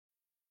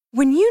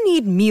When you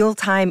need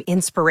mealtime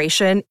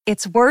inspiration,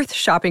 it's worth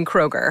shopping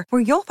Kroger,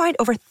 where you'll find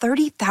over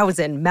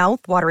 30,000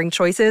 mouth-watering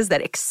choices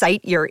that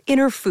excite your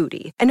inner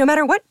foodie. And no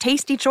matter what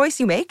tasty choice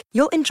you make,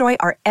 you'll enjoy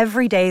our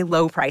everyday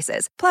low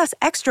prices, plus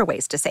extra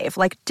ways to save,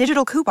 like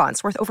digital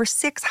coupons worth over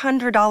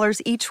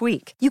 $600 each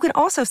week. You can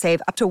also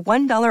save up to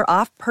 $1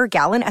 off per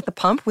gallon at the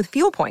pump with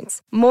fuel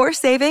points. More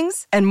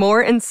savings and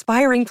more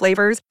inspiring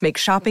flavors make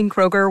shopping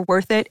Kroger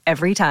worth it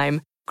every time.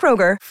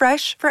 Kroger,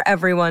 fresh for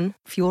everyone.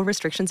 Fuel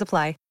restrictions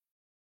apply.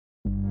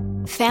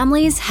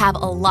 Families have a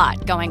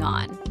lot going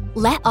on.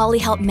 Let Ollie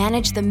help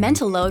manage the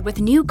mental load with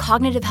new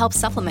cognitive help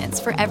supplements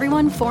for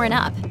everyone 4 and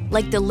up,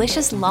 like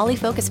delicious Lolly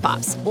Focus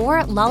Pops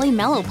or Lolly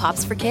Mellow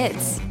Pops for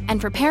kids.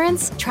 And for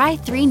parents, try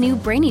 3 new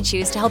Brainy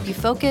Chews to help you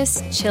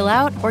focus, chill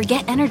out, or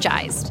get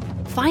energized.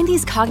 Find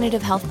these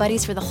cognitive health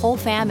buddies for the whole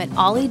fam at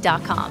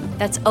ollie.com.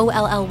 That's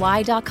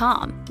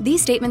OLLY.com.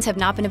 These statements have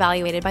not been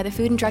evaluated by the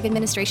Food and Drug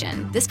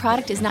Administration. This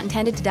product is not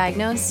intended to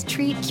diagnose,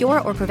 treat,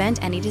 cure, or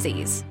prevent any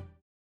disease.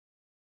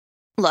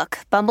 Look,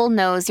 Bumble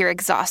knows you're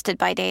exhausted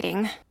by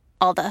dating.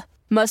 All the,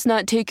 must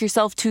not take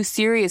yourself too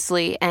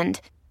seriously, and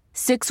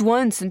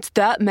 6'1" since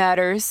that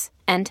matters,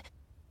 and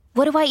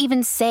what do I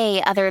even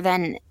say other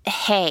than,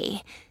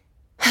 hey?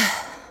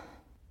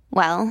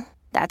 Well,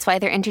 that's why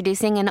they're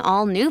introducing an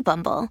all-new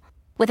Bumble,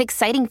 with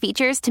exciting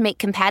features to make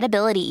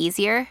compatibility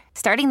easier,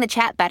 starting the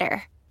chat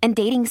better, and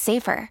dating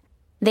safer.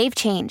 They've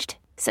changed,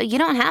 so you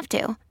don't have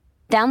to.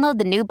 Download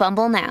the new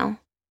Bumble now.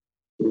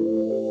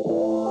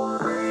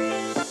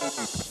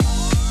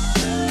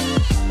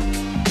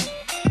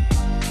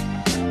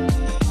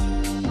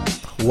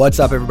 What's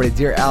up, everybody?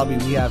 Dear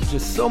Albie, we have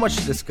just so much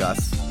to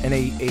discuss, and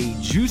a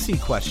juicy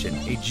question,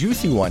 a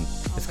juicy one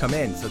has come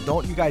in, so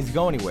don't you guys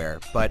go anywhere.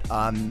 But,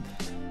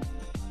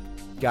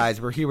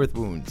 guys, we're here with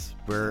Wounds.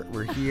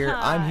 We're here.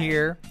 I'm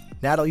here.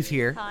 Natalie's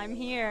here. I'm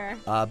here.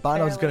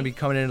 Bono's going to be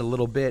coming in a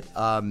little bit.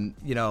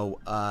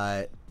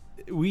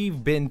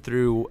 We've been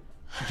through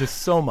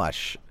just so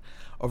much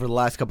over the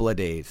last couple of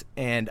days,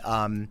 and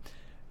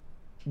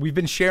we've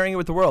been sharing it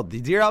with the world. The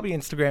Dear Albie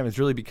Instagram has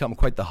really become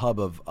quite the hub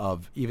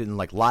of even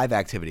like live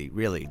activity,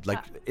 really, like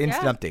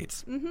instant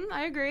updates.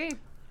 I agree.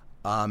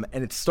 And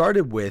it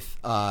started with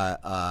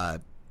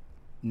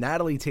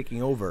Natalie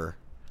taking over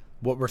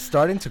what we're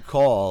starting to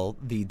call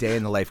the Day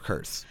in the Life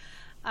curse.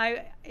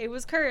 It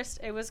was cursed.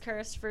 It was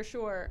cursed for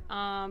sure.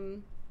 I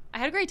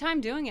had a great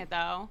time doing it,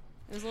 though.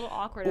 It was a little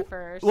awkward at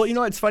first. Well,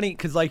 it's funny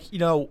because,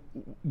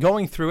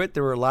 going through it,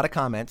 there were a lot of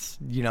comments,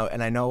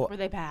 and I know. Were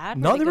they bad?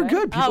 No, they were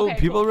good.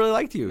 People really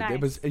liked you.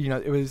 Nice.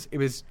 It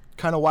was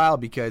kind of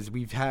wild because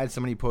we've had so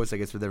many posts, I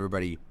guess, with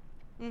everybody,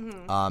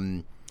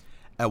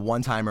 at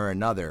one time or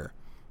another,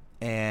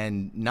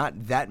 and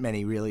not that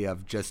many really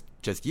of just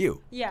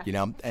you. Yeah.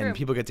 And true.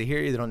 people get to hear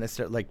you. They don't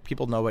necessarily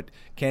people know what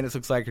Candace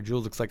looks like or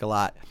Jules looks like a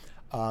lot.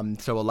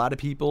 So a lot of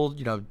people,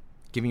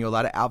 giving you a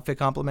lot of outfit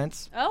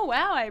compliments. Oh,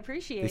 wow. I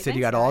appreciate it. They said Thanks,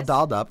 you got guys. all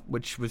dolled up,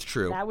 which was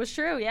true. That was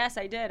true. Yes,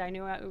 I did. I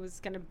knew it was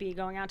going to be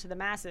going out to the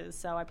masses.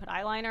 So I put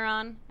eyeliner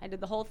on. I did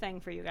the whole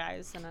thing for you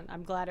guys, and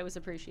I'm glad it was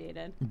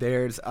appreciated.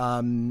 There's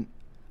a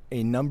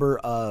number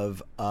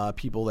of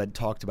people that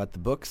talked about the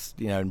books,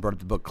 and brought up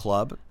the book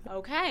club.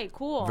 Okay,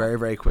 cool. Very,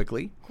 very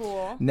quickly.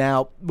 Cool.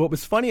 Now, what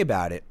was funny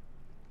about it,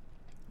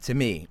 to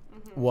me,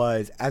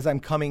 was as I'm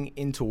coming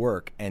into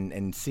work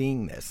and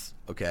seeing this,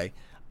 okay,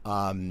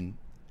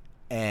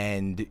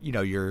 and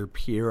your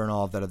peer and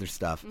all of that other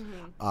stuff,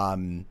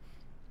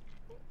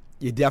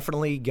 you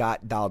definitely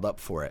got dialed up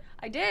for it.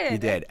 I did. You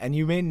did, and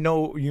you made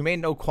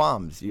no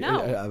qualms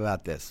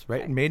about this,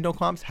 right? Okay. Made no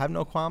qualms, have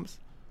no qualms.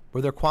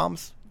 Were there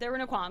qualms? There were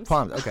no qualms.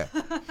 Qualms, okay.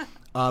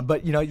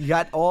 But you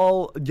got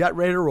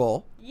ready to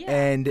roll. Yeah,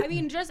 and I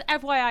mean, just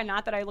FYI,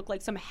 not that I look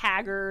like some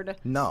haggard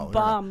bum no.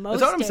 most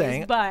That's what I'm days,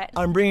 saying. but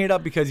I'm bringing it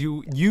up because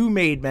you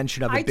made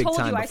mention of it big time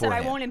beforehand. I said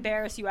I won't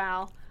embarrass you,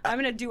 Al. I'm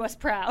going to do us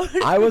proud.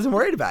 I wasn't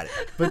worried about it.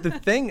 But the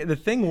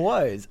thing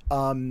was,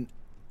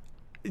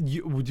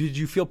 did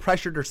you feel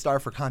pressured or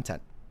starved for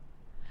content?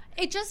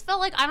 It just felt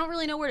like I don't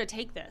really know where to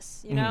take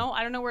this,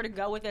 I don't know where to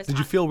go with this. Did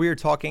you feel weird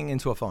talking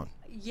into a phone?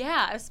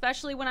 Yeah,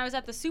 especially when I was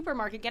at the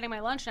supermarket getting my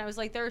lunch, and I was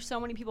like, there are so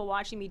many people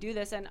watching me do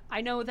this, and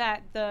I know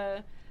that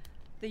the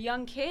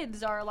young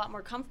kids are a lot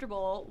more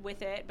comfortable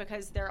with it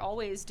because they're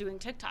always doing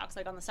TikToks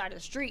like on the side of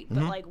the street.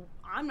 But like,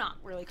 I'm not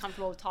really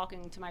comfortable with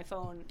talking to my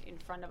phone in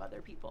front of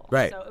other people.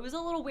 Right. So it was a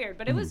little weird,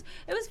 but it was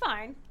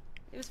fine.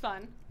 It was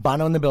fun.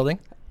 Bono in the building.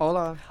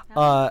 Hola.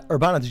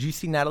 Bono, did you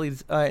see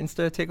Natalie's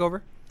Insta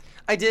takeover?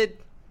 I did.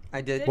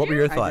 What were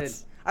your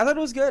thoughts? I thought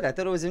it was good. I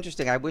thought it was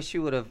interesting. I wish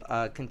you would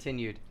have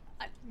continued.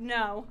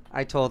 No.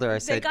 I told her, I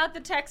said. They got the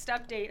text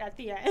update at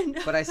the end.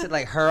 But I said,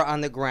 her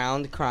on the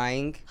ground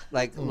crying,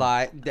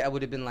 live. That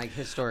would have been,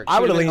 historic. I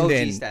would have leaned OG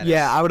in. status.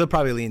 Yeah, I would have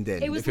probably leaned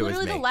in. It was if it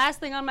literally was me. the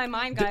last thing on my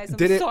mind, guys.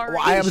 Did I'm it? sorry.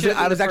 Well, I was the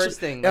actually. first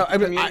thing. No,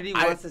 The community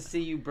I- wants to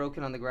see you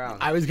broken on the ground.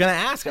 I was gonna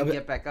ask. And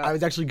get back up. I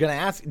was actually gonna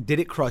ask. Did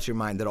it cross your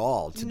mind at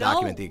all to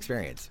document the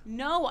experience?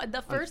 No,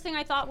 the first thing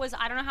I thought was,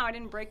 I don't know how I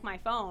didn't break my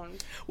phone.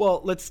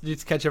 Well, let's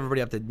just catch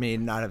everybody up that may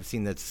not have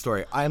seen that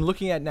story. I'm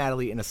looking at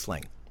Natalie in a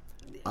sling.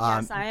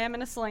 Yes, I am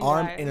in a sling.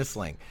 Arm guys. in a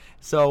sling.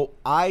 So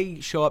I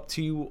show up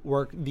to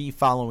work the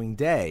following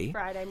day.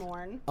 Friday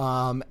morn.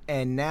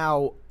 And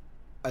now,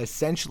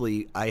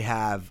 essentially, I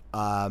have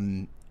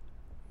I'm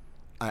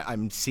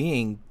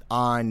seeing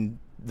on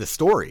the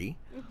story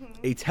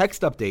a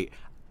text update.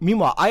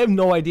 Meanwhile, I have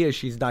no idea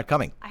she's not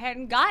coming. I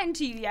hadn't gotten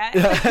to you yet.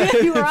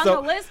 You were on So-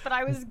 the list, but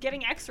I was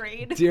getting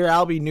X-rayed. Dear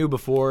Albie knew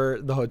before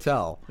the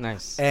hotel.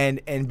 Nice.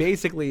 And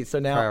basically, so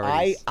now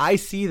Priorities. I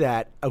see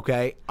that,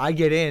 okay, I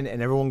get in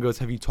and everyone goes,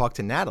 have you talked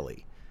to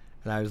Natalie?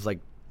 And I was like,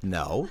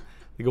 no.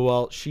 They go,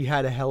 well, she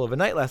had a hell of a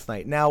night last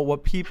night. Now,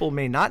 what people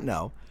may not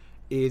know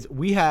is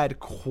we had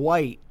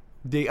quite,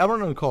 I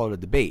don't want to call it a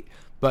debate,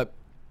 but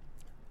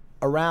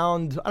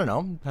around, I don't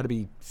know, had to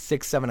be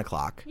 6, 7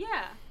 o'clock.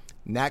 Yeah.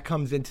 Nat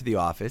comes into the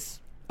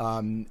office,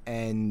 and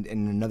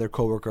another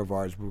coworker of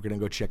ours, we're going to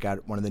go check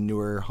out one of the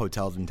newer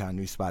hotels in town,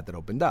 new spot that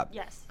opened up.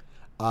 Yes.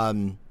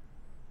 Been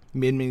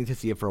meaning to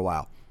see it for a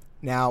while.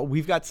 Now,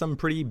 we've got some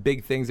pretty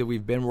big things that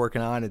we've been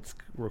working on. It's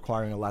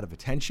requiring a lot of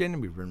attention.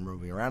 We've been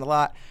moving around a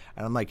lot.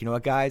 And I'm like, you know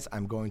what, guys?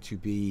 I'm going to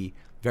be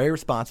very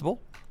responsible,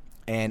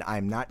 and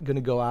I'm not going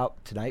to go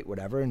out tonight,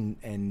 whatever,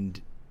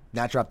 and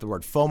not drop the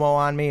word FOMO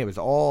on me. It was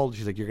all,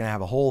 she's like, you're going to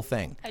have a whole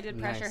thing. I did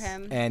pressure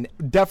him. And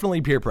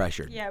definitely peer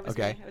pressured. Yeah, it was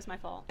okay? me. It was my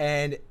fault.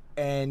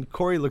 And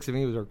Corey looks at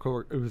me. It was our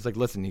coworker. It was like,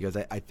 listen. He goes,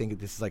 I think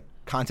this is like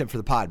content for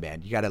the pod,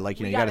 man. You got to you We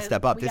got to gotta-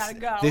 step up. we gotta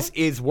go. This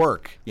is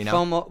work. You know.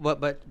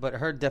 FOMO, but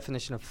her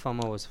definition of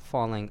FOMO was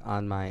falling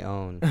on my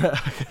own.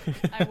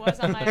 I was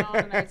on my own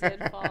and I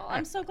did fall.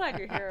 I'm so glad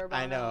you're here, Urbano.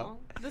 I know.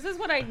 This is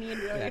what I need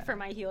really Yeah. for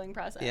my healing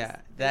process. Yeah,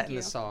 Thank that and you.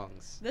 the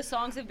songs. The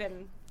songs have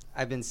been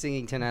I've been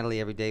singing to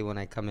Natalie every day when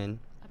I come in.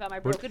 about my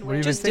What- broken what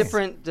have you wings. been Just singing?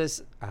 different.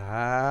 Just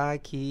I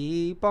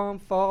keep on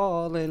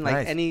falling.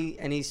 Like Nice.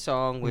 any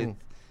song with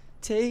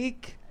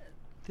take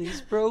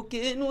these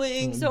broken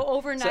wings. So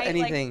overnight,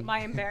 anything. like my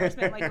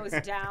embarrassment like goes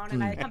down,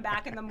 and I come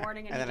back in the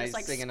morning and, And he then just I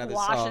like sing another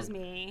squashes song.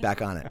 me.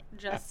 Back on it.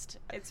 Just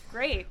it's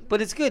great.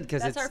 But it's good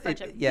because That's it's our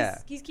friendship. yeah.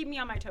 He's keeping me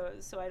on my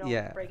toes so I don't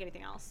Yeah. break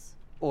anything else.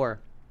 Or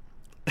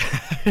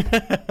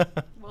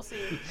We'll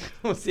see.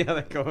 we'll see how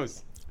that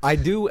goes. I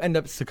do end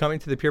up succumbing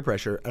to the peer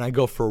pressure, and I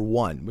go for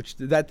one, which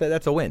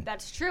that's a win.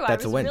 That's true.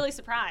 That's I a was win. really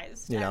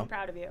surprised. You know? I'm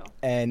proud of you.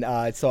 And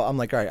so I'm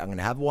like, all right, I'm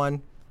gonna have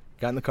one.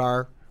 Got in the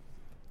car,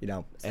 you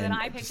know. So and then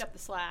I picked just- up the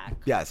slack.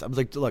 Yes, I was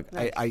like, look,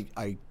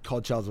 I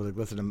called Chelsea. I was like,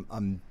 listen,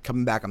 I'm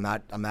coming back. I'm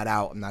not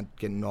out. I'm not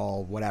getting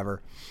all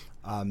whatever.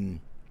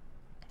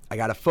 I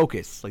gotta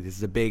focus. Like this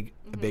is a big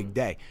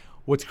day.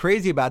 What's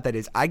crazy about that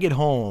is I get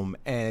home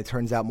and it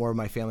turns out more of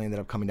my family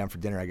ended up coming down for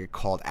dinner. I get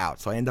called out,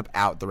 so I end up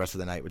out the rest of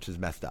the night, which is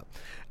messed up.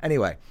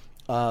 Anyway,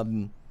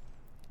 I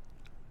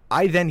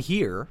then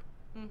hear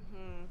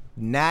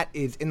Nat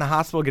is in the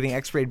hospital getting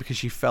X-rayed because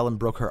she fell and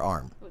broke her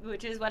arm.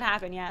 Which is what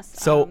happened, yes.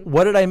 So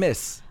what did I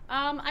miss?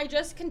 I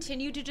just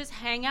continue to just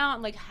hang out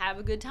and like have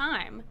a good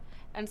time.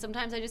 And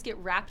sometimes I just get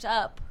wrapped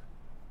up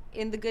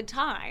in the good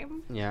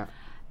time. Yeah.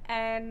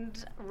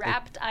 And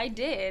wrapped I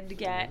did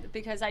get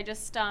because I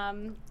just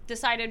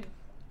decided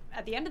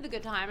at the end of the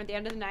good time, at the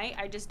end of the night,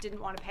 I just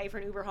didn't want to pay for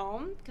an Uber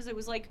home because it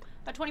was like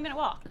a 20-minute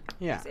walk.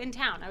 Yeah. It's in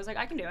town. I was like,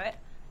 I can do it.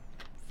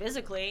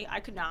 Physically, I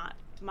could not.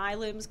 My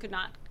limbs could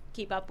not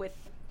keep up with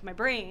my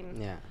brain.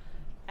 Yeah.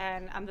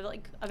 And I'm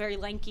like a very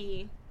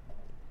lanky,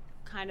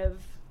 kind of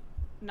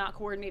not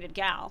coordinated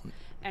gal.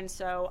 And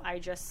so I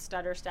just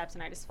stutter steps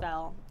and I just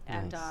fell.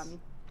 And Nice.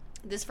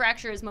 this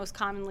fracture is most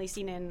commonly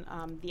seen in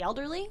the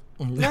elderly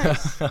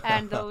Nice.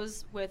 and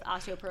those with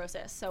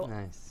osteoporosis. So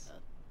Nice.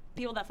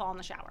 people that fall in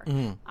the shower.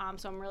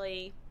 So I'm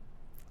really.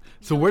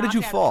 So where did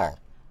you knocked out of the fall? park.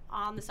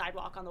 On the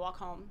sidewalk on the walk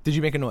home. Did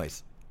you make a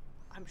noise?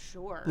 I'm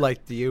sure.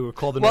 Like do you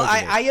call the Well,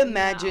 noise? I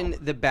imagine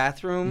the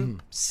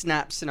bathroom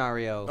snap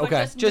scenario. But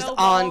okay. Just no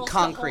on walls to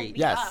hold concrete. me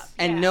Yes. up.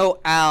 And Yeah. no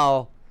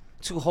Al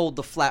to hold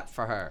the flap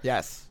for her.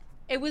 Yes.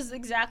 It was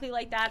exactly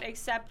like that,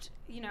 except,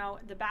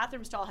 the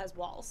bathroom stall has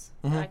walls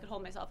that I could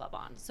hold myself up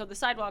on. So the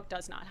sidewalk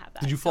does not have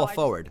that. Did you So fall I just-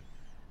 forward?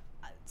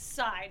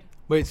 Side.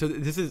 Wait, so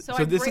this is So so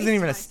I this isn't braced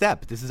even a myself.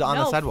 step. This is on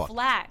no, the sidewalk.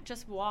 flat,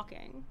 just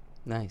walking.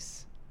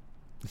 Nice.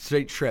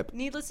 Straight trip.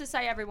 Needless to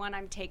say, everyone,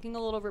 I'm taking a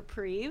little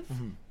reprieve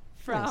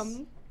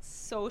from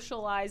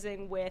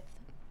socializing with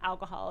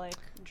alcoholic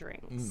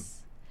drinks.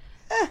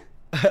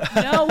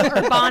 No,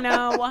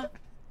 Urbano.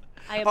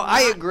 I am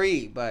I not-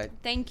 agree, but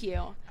Thank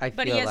you. I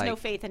But he feel has no like-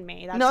 faith in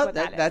me. That's no, what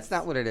that is. that's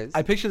not what it is.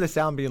 I picture the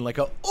sound being like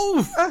a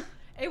oof.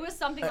 It was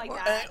something like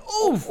that.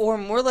 Oof. Or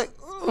more like,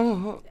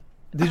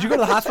 Did you go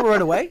to the hospital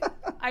right away?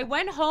 I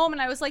went home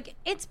and I was like,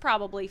 it's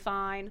probably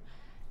fine.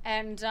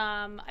 And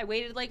I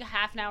waited like a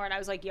half an hour and I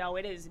was like, yo,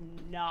 it is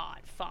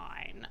not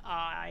fine.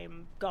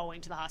 I'm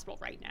going to the hospital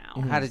right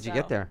now. How did you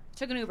get there?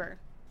 Took an Uber.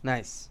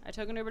 Nice. I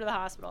took an Uber to the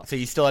hospital. So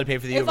you still had to pay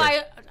for the If Uber.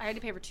 I had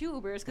to pay for 2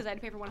 Ubers because I had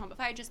to pay for one home. If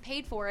I had just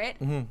paid for it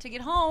to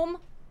get home,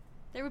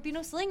 there would be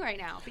no sling right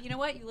now. But you know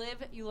what? You live,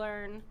 you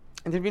learn.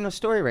 And there'd be no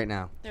story right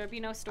now. There would be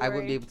no story. I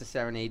wouldn't be able to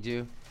serenade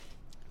you.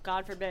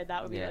 God forbid,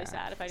 that would be Yeah, really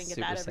sad if I didn't get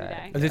super that every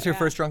sad. day. Is this your Yeah.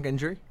 first drunk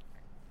injury?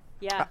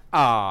 Yeah. Oh,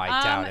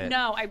 I doubt it.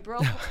 No, I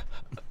broke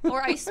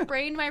or I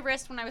sprained my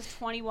wrist when I was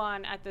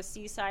 21 at the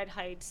Seaside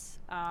Heights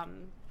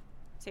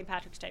St.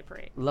 Patrick's Day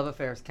parade. Love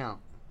affairs count.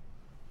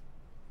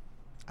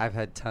 I've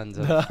had tons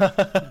of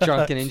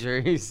drunken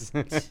injuries.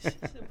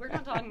 We're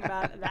not talking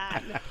about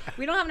that.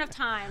 We don't have enough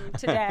time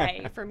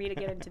today for me to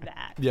get into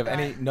that. Do you have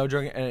any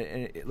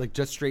like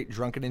just straight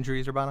drunken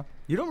injuries, Urbana?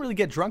 You don't really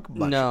get drunk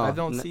much. No, I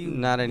don't see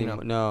not you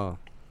anymore. know. No,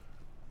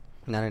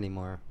 not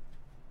anymore.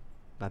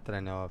 Not that I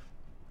know of.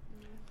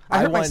 I I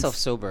hurt once- myself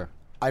sober.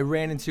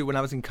 when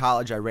I was in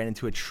college, I ran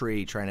into a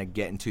tree trying to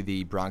get into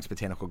the Bronx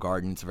Botanical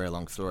Garden. It's a very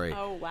long story.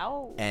 Oh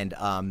wow. And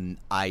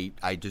I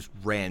just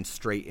ran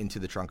straight into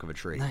the trunk of a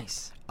tree.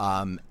 Nice.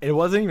 It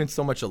wasn't even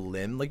so much a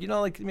limb, like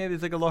like maybe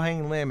it's like a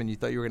low-hanging limb, and you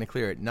thought you were gonna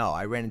clear it. No,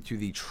 I ran into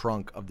the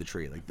trunk of the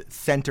tree, like the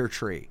center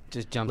tree.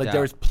 Just jumped Like out.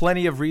 there was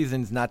plenty of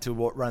reasons not to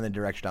run the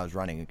direction I was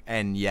running,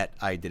 and yet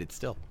I did it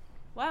still.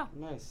 Wow.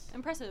 Nice.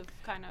 Impressive,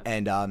 kind of.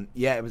 And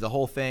it was a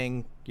whole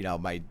thing.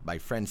 My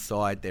friends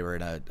saw it. They were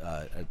in a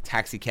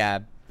taxi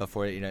cab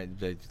before.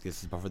 This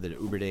is before the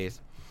Uber days.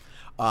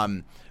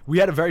 We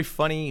had a very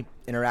funny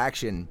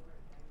interaction.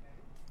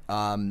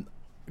 We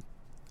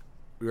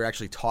were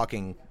actually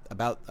talking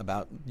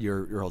about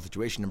your whole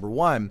situation. Number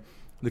one,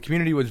 the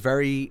community was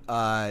very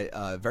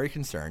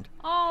concerned.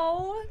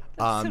 Oh,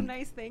 that's so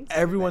nice. Thanks.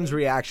 Everyone's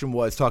everybody. reaction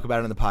was, talk about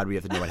it on the pod. We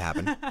have to know what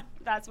happened.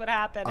 That's what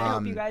happened. I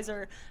hope you guys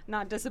are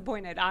not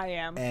disappointed. I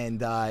am. And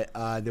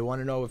they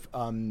want to know if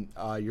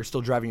you're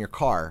still driving your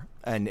car,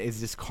 and is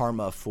this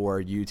karma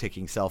for you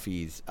taking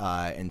selfies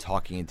and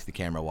talking into the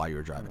camera while you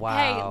were driving? Wow.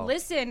 Hey,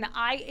 listen,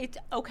 it's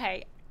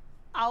okay.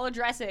 I'll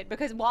address it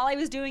because while I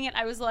was doing it,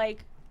 I was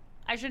like,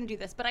 I shouldn't do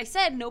this. But I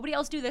said nobody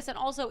else do this, and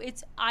also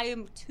I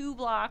am 2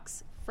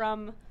 blocks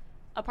from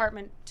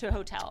apartment to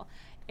hotel.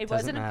 It Doesn't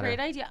wasn't a matter. great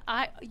idea.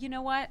 You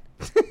know what?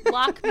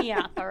 Lock me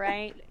up, all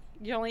right?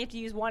 You only have to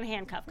use one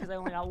handcuff because I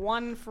only got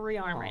one free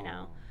arm right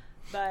now.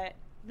 But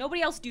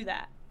nobody else do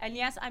that. And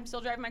yes, I'm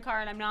still driving my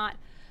car, and I'm not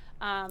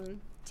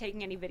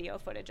taking any video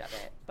footage of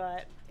it.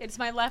 But it's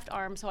my left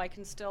arm, so I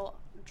can still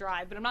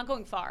drive. But I'm not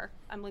going far.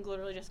 I'm like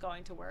literally just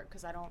going to work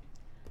because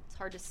it's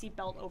hard to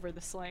seatbelt over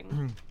the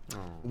sling.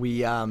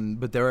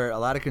 But there were a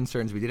lot of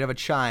concerns. We did have a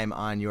chime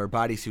on your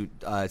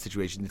bodysuit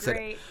situation. It said,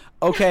 Great.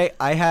 okay,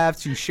 I have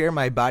to share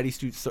my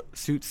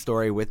bodysuit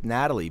story with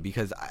Natalie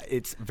because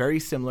it's very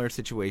similar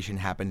situation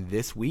happened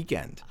this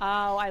weekend.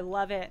 Oh, I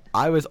love it.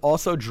 I was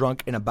also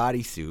drunk in a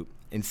bodysuit.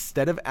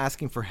 Instead of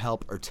asking for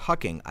help or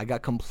tucking, I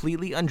got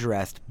completely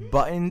undressed,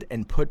 buttoned,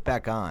 and put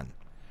back on.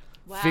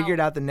 Wow. Figured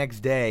out the next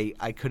day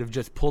I could have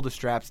just pulled the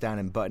straps down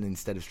and buttoned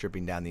instead of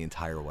stripping down the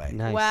entire way.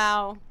 Nice.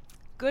 Wow.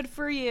 Good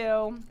for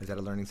you. Is that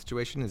a learning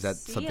situation? Is that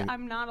See, something?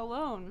 I'm not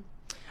alone.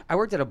 I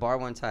worked at a bar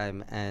one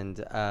time,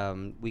 and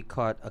we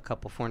caught a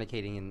couple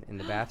fornicating in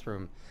the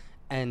bathroom.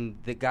 And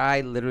the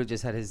guy literally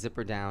just had his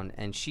zipper down,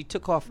 and she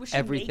took off Was she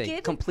everything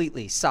naked?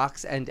 completely,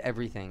 socks and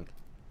everything.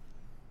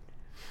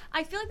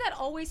 I feel like that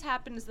always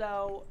happens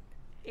though,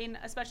 in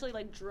especially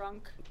like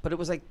drunk But it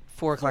was like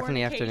 4 o'clock in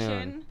the afternoon.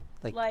 fornication.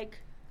 Like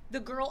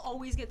the girl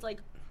always gets like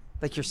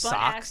Like your butt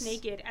ass socks,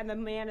 naked, and the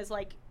man is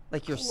like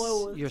like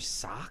clothed. your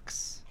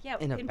socks. Yeah,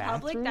 in a public,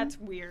 bathroom? that's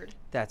weird.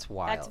 That's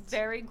wild. That's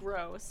very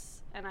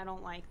gross, and I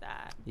don't like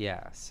that.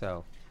 Yeah.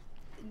 So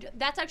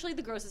That's actually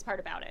the grossest part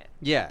about it.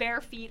 Yeah.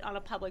 Bare feet on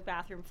a public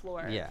bathroom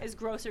floor Yeah. is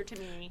grosser to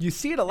me. You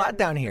see it a lot than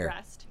down the here.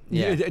 rest.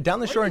 Yeah. Down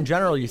the shore in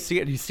general, you see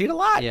it. You see it a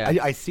lot. Yeah.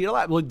 I see it a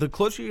lot. Well, the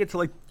closer you get to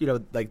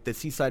like the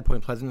Seaside,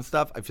 Point Pleasant and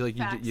stuff, I feel like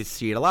Facts. you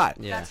see it a lot.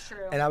 Yeah. That's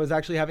true. And I was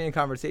actually having a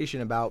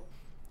conversation about,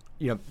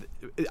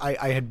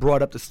 I had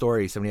brought up the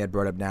story. Somebody had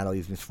brought up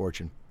Natalie's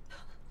misfortune,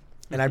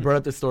 and I brought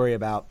up the story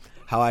about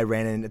how I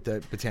ran in at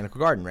the Botanical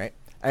Garden. Right.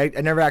 I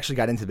never actually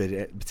got into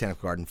the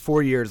Botanical Garden.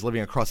 4 years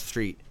living across the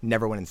street,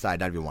 never went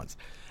inside, not even once.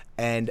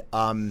 And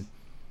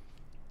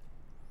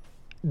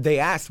they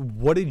asked,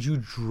 "What did you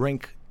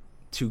drink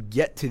to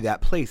get to that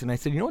place?" And I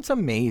said, "You know what's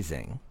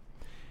amazing?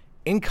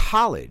 In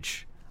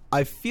college,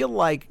 I feel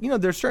like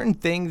there's certain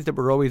things that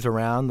were always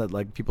around that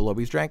like people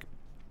always drank.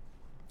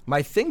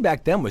 My thing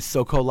back then was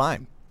SoCo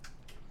Lime.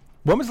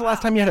 When was the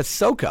last time you had a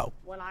SoCo?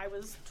 When I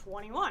was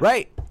 21.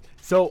 Right.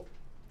 So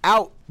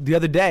out the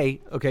other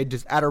day,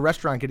 just at a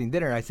restaurant getting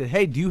dinner, I said,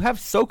 "Hey, do you have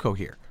SoCo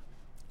here?"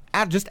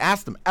 Just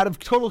asked them out of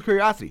total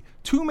curiosity.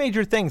 2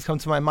 major things come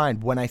to my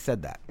mind when I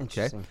said that. Okay.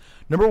 Interesting.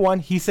 Number 1,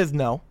 he says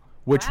no.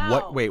 Which Wow.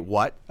 what? Wait,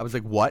 what? I was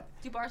like, what?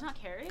 Do bars not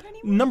carry it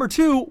anymore? Number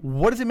 2,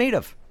 what is it made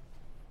of?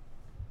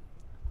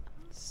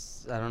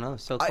 I don't know.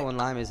 SoCo and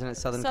lime, isn't it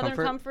Southern, Southern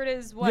Comfort? Comfort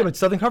is what? Yeah, but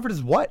Southern Comfort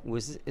is what?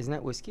 Isn't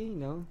that whiskey?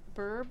 No.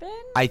 Bourbon?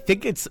 I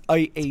think it's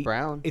a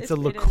brown. It's It a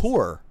is.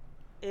 liqueur.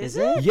 Is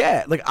it? it?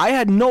 Yeah, like I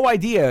had no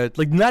idea,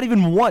 like not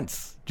even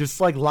once. Just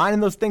like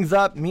lining those things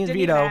up, me and Didn't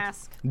Vito even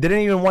ask. didn't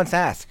even once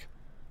ask.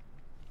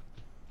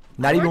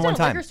 Not I even worked one at a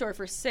time. liquor store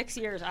for 6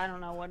 years. I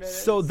don't know what it is.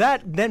 So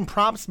that then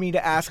prompts me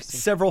to ask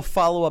several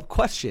follow-up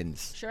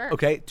questions. Sure.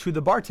 Okay, to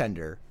the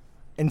bartender.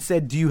 and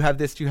said, "Do you have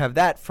this? Do you have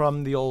that?"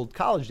 From the old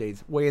college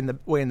days, way in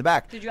the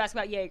back. Did you ask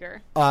about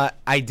Jaeger?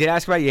 I did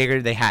ask about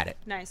Jaeger. They had it.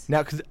 Nice.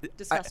 Now, because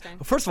Disgusting.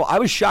 first of all, I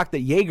was shocked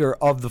that Jaeger,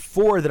 of the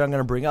 4 that I'm going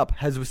to bring up,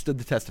 has withstood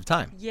the test of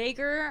time.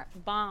 Jaeger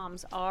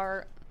bombs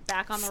are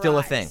back on the Still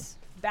a rise. thing.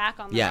 Back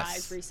on the Yes.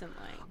 rise recently.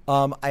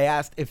 I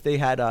asked if they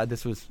had.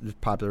 This was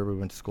popular when we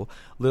went to school.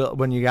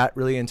 When you got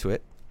really into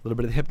it, a little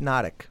bit of the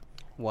Hypnotic.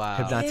 Wow.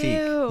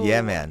 Hypnotique. Ew.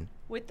 Yeah, man.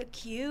 With the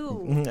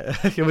Q.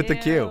 With the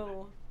Q.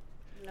 Ew.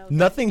 No,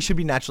 Nothing should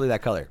be naturally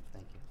that color.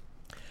 Thank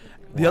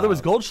you. The other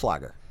was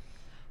Goldschlager.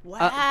 Wow.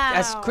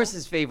 That's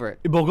Chris's favorite.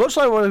 Well,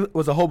 Goldschlager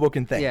was a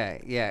Hoboken thing.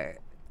 Yeah.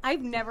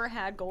 I've never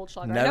had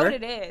Goldschlager. I know Never? what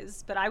it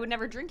is, but I would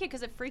never drink it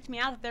because it freaked me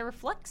out that there were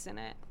flecks in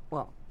it.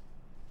 Well,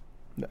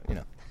 You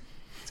know.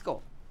 let's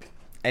go.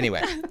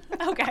 Anyway.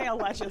 Okay,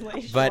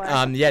 allegedly. But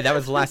sure. yeah, that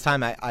was the last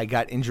time I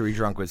got injury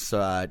drunk with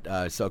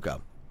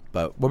SoCo.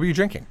 But what were you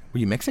drinking? Were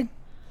you mixing?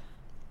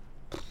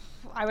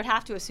 I would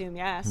have to assume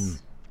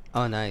yes.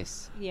 Oh,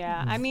 nice.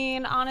 Yeah. I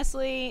mean,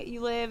 honestly,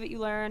 you live, you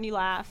learn, you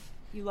laugh,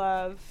 you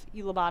love,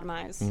 you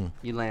lobotomize.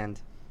 You land.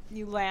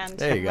 You land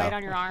There you right go.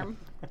 on your arm.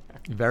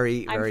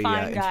 Very, I'm very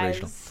fine,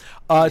 inspirational.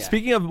 guys.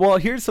 Speaking of, well,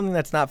 here's something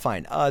that's not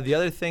fine. The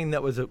other thing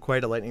that was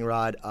quite a lightning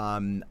rod,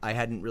 I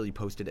hadn't really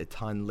posted a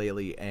ton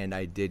lately, and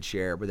I did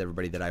share with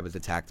everybody that I was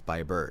attacked by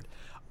a bird.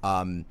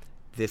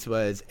 This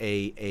was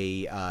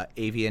a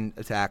avian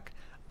attack.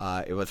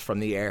 It was from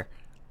the air.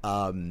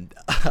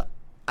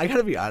 I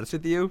gotta be honest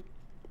with you.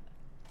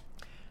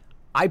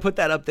 I put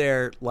that up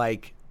there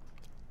like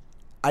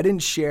I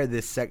didn't share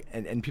this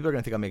and people are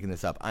gonna think I'm making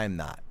this up. I am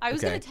not. I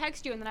was okay? gonna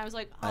text you, and then I was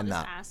like, I'll I'm just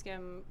not. ask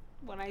him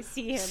when I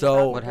see him. So-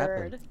 about What the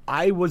happened? bird.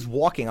 I was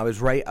walking. I was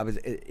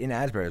in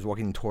Asbury. I was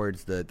walking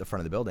towards the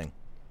front of the building,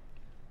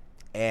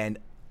 and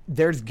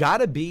there's got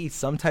to be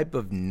some type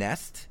of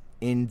nest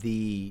in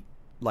the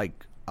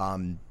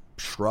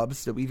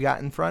shrubs that we've got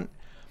in front.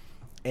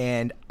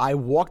 And I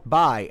walked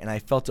by, and I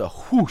felt a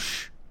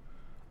whoosh.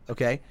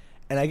 Okay,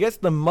 and I guess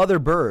the mother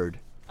bird.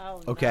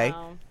 Oh, Okay,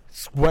 no.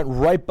 went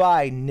right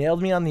by,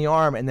 nailed me on the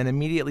arm, and then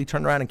immediately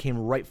turned around and came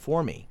right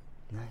for me.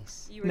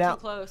 Nice. You were Now-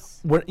 too close.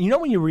 When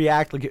you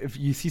react like if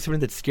you see someone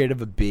that's scared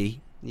of a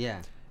bee.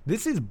 Yeah.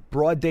 This is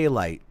broad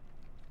daylight.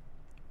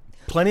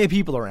 Plenty of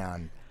people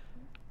around.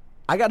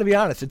 I got to be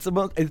honest. It's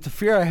a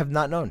fear I have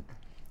not known.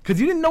 Because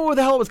you didn't know where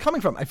the hell it was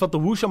coming from. I felt the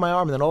whoosh on my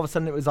arm, and then all of a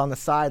sudden it was on the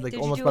side, like Did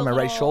almost you by do my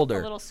right shoulder.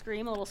 A little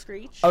scream, a little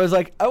screech. I was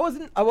like, I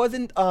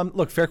wasn't.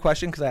 Look, fair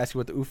question, because I asked you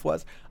what the oof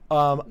was.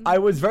 I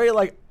was very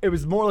it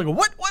was more like a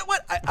what?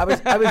 I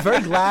was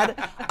very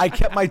glad I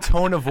kept my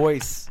tone of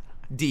voice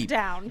deep.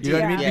 Down. You know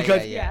what I mean? Yeah,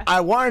 Because yeah. I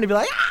wanted to be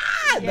like,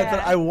 ah! That's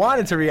what, I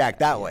wanted to react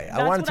that way. I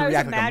That's wanted what to I was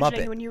react like a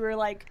imagining Muppet. when you were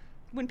like,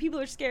 when people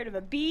are scared of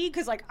a bee,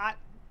 because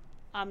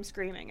I'm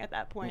screaming at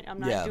that point. I'm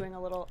not Yeah. doing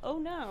a little, oh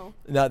no.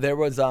 No, there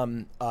was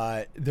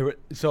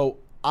so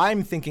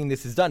I'm thinking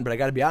this is done, but I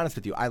got to be honest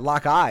with you. I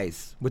lock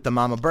eyes with the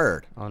mama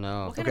bird. Oh,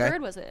 no. What kind Okay. of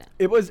bird was it?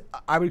 It was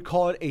I would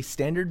call it a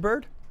standard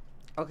bird.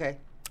 Okay.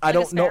 I Like a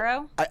don't know.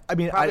 sparrow? I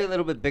mean, Probably a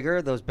little bit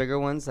bigger, those bigger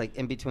ones, like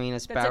in between a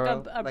That's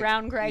sparrow. like a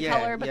brown gray yeah,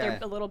 color, but yeah. they're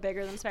a little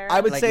bigger than sparrow.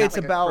 I would Like say not it's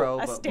like about- crow, A but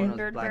one of those standard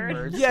bird.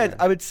 blackbirds. yeah,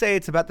 I would say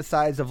it's about the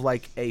size of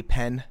like a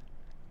pen,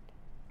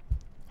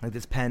 like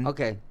this pen.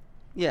 Okay.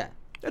 Yeah.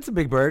 That's a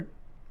big bird,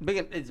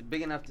 It's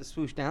big enough to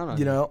swoosh down on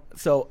you know.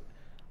 So,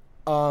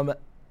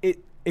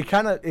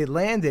 it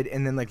landed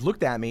and then like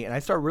looked at me, and I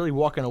started really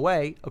walking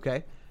away.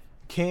 Okay,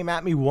 came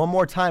at me one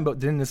more time, but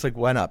then just like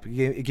went up.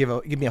 It gave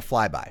me a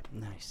flyby.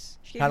 Nice.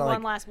 She gave you kinda one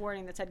like- last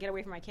warning that said, get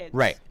away from my kids.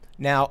 Right.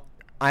 Now,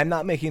 I'm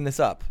not making this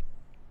up.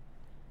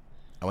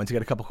 I went to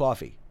get a cup of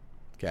coffee.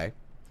 Okay.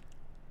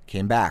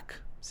 Came back.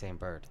 Same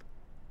bird.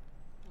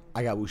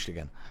 I got whooshed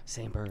again.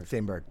 Same bird.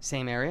 Same bird.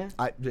 Same area?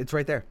 It's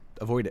right there.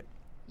 Avoid it.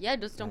 Yeah,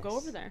 just don't go Nice.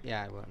 over there.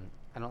 Yeah, I wouldn't.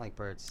 I don't like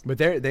birds. But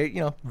they're very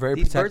These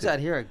protected. birds out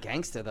here are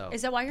gangster, though.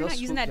 Is that why you're They'll not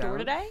using swoop that door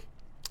down. today?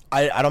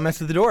 I don't mess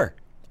with the door.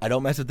 I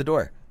don't mess with the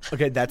door.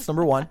 Okay, that's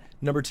number one.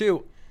 Number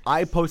two,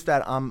 I post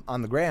that on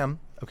the gram.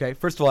 Okay,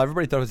 first of all,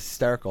 everybody thought it was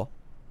hysterical.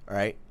 All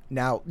right.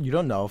 Now you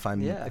don't know if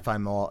I'm Yeah.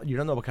 you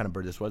don't know what kind of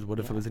bird this was. What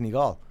if it was an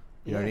eagle?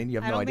 You know what I Yeah. mean? You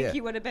have I no don't idea. think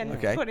you would have been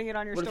Okay. putting it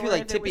on your What if story. you're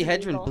like it Tippy was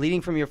Hedren illegal.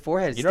 bleeding from your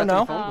forehead? You don't stuck in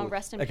know. the phone Oh, booth?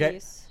 rest in Okay.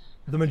 peace.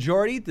 The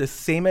majority, the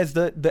same as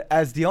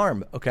the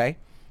arm. Okay.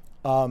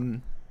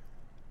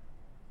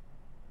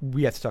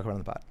 We have to talk about it on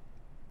the pod.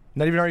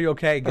 Not even are you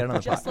okay? Get it on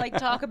the Just pod. like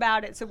talk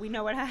about it so we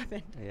know what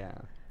happened. Yeah.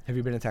 Have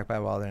you been attacked by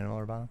a wild animal,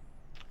 Urbana?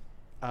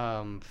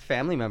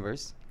 Family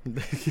members.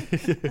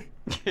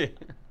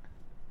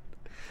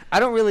 I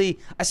don't really.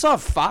 I saw a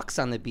fox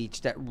on the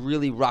beach that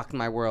really rocked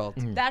my world.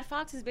 That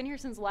fox has been here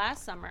since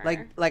last summer.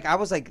 Like I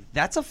was like,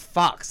 that's a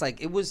fox.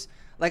 Like it was.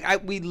 Like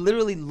we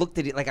literally looked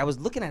at it. Like I was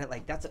looking at it.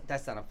 Like that's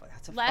not a.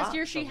 That's a last fox.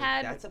 year I she was like,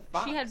 had that's a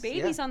fox. she had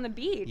babies Yeah. on the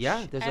beach.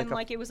 Yeah, there's and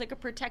like a- it was like a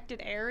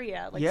protected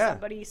area. Like Yeah.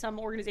 some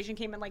organization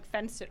came and like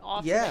fenced it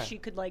off so Yeah. that she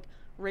could like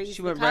raise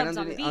She the went right cubs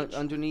on the underneath, beach.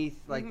 underneath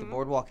like the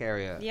boardwalk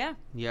area. Yeah.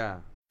 Yeah.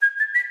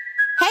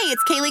 Hey, Hey,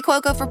 it's Kaylee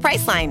Cuoco for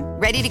Priceline.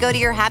 Ready to go to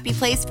your happy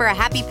place for a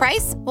happy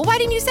price? Well, why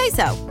didn't you say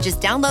so?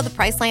 Just download the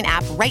Priceline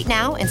app right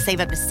now and save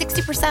up to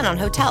 60% on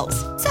hotels.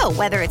 So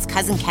whether it's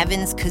Cousin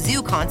Kevin's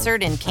Kazoo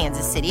Concert in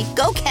Kansas City,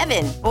 go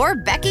Kevin, or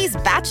Becky's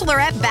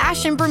Bachelorette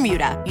Bash in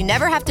Bermuda, you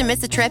never have to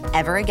miss a trip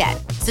ever again.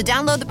 So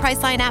download the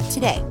Priceline app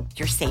today.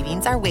 Your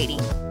savings are waiting.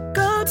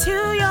 Go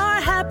to your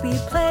happy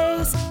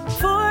place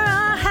for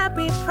a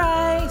happy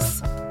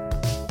price.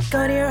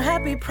 Go to your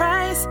happy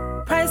price,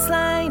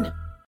 Priceline.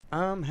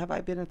 Have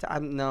I been into?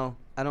 No,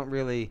 I don't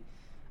really.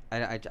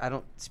 I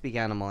don't speak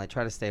animal. I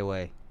try to stay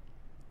away.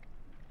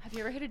 Have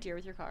you ever hit a deer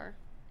with your car?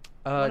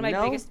 No.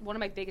 One of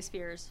my biggest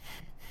fears.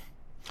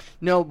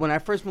 No, when I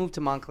first moved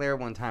to Montclair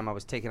one time, I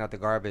was taking out the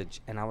garbage,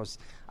 and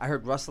I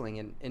heard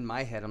rustling in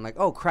my head. I'm like,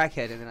 oh,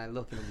 crackhead, and then I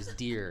look, and it was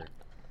deer.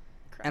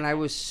 And I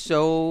was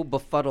so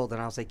befuddled, and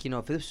I was like,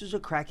 if this was a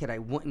crackhead, I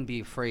wouldn't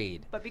be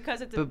afraid. But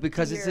because it's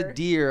it's a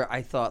deer,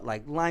 I thought,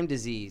 like, Lyme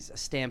disease, a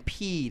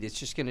stampede, it's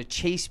just going to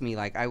chase me.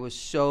 Like, I was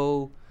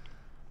so,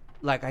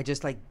 like, I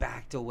just, like,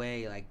 backed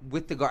away. Like,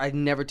 with the guard, I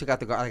never took out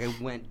the guard. Like,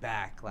 I went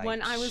back, like,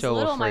 when I was so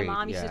little, afraid. my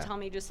mom used to tell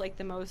me just, like,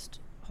 the most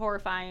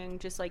horrifying,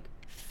 just, like,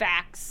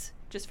 facts,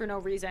 just for no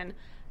reason.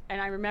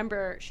 And I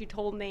remember she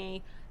told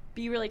me,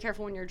 be really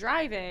careful when you're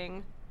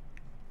driving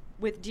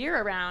with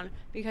deer around,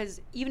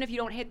 because even if you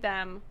don't hit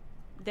them,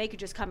 they could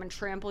just come and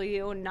trample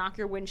you and knock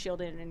your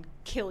windshield in and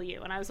kill you.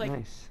 And I was like,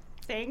 Nice.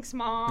 Thanks,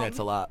 Mom. That's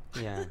a lot.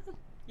 Yeah.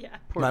 Yeah.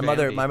 Poor My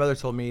Bambi. mother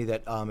told me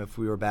that if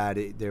we were bad,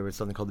 there was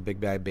something called the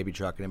big bad baby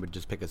truck, and it would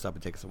just pick us up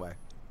and take us away.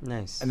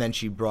 Nice. And then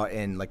she brought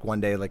in, like,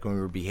 one day, like, when we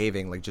were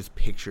behaving, like, just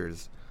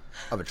pictures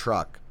of a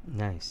truck,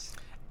 Nice.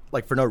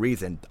 like, for no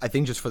reason. I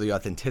think just for the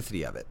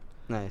authenticity of it.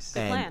 Nice.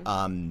 Good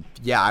And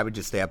yeah, I would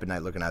just stay up at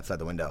night looking outside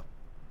the window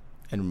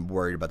and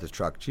worried about this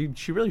truck. She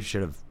really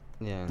should have,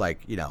 like,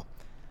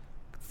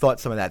 thought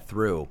some of that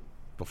through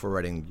before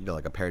writing,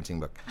 like, a parenting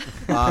book.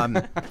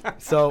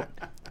 So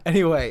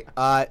anyway,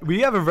 we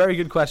have a very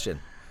good question.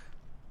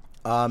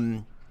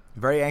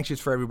 Very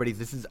anxious for everybody.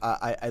 This is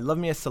I love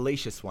me a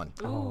salacious one.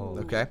 Oh.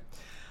 Okay.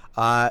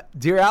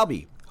 Dear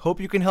Albie, hope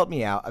you can help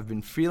me out. I've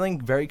been feeling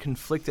very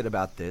conflicted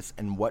about this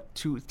and what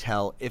to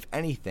tell, if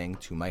anything,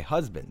 to my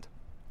husband.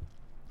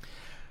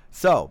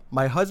 So,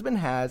 my husband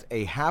has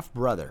a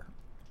half-brother.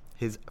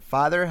 His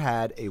father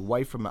had a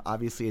wife from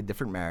obviously a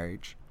different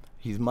marriage.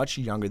 He's much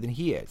younger than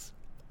he is,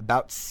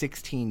 about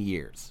 16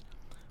 years.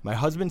 My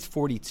husband's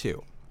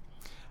 42.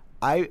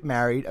 I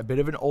married a bit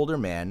of an older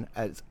man,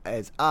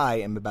 as I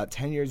am about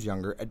 10 years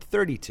younger at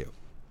 32.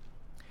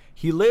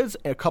 He lives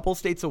a couple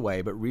states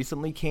away, but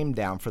recently came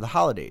down for the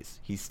holidays.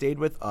 He stayed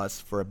with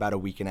us for about a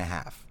week and a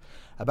half.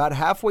 About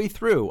halfway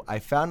through, I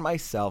found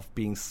myself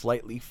being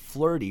slightly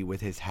flirty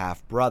with his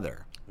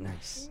half-brother.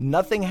 Nice.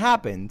 Nothing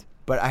happened,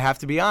 but I have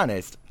to be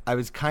honest, I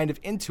was kind of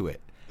into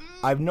it.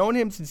 I've known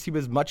him since he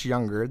was much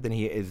younger than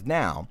he is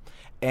now,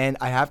 and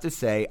I have to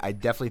say, I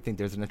definitely think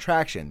there's an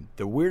attraction.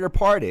 The weirder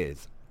part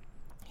is,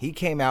 he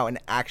came out and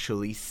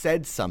actually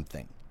said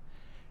something.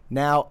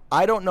 Now,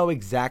 I don't know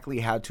exactly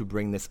how to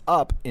bring this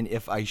up, and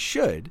if I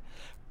should.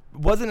 It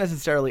wasn't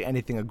necessarily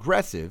anything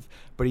aggressive,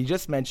 but he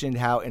just mentioned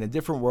how in a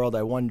different world,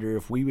 I wonder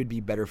if we would be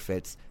better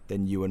fits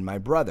than you and my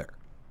brother.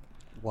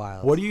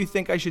 Wild. What do you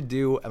think I should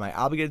do? Am I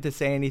obligated to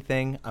say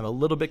anything? I'm a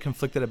little bit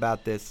conflicted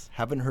about this.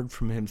 Haven't heard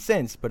from him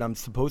since, but I'm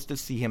supposed to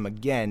see him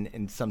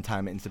again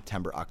sometime in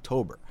September,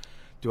 October.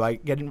 Do I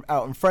get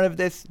out in front of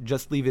this?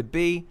 Just leave it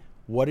be?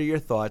 What are your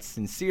thoughts?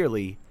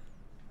 Sincerely,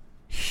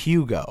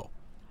 Hugo.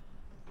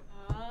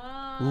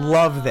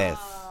 Love this.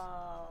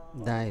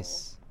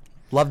 Nice.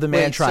 Love the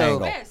man Wait, so- triangle.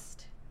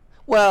 Twist.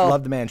 Well,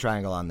 Love the man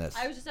triangle on this.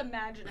 I was just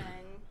imagining.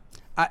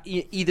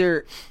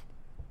 either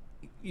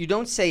you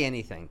don't say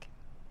anything,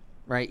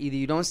 right? Either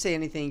you don't say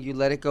anything, you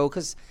let it go.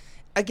 Because,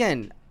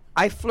 again,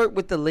 I flirt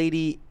with the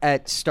lady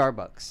at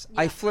Starbucks.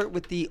 I flirt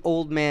with the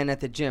old man at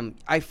the gym.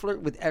 I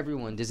flirt with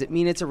everyone. Does it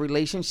mean it's a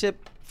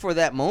relationship for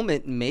that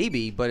moment?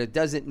 Maybe, but it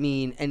doesn't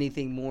mean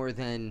anything more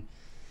than,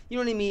 you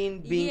know what I mean?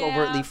 Being Yeah.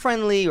 overtly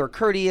friendly or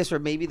courteous, or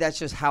maybe that's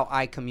just how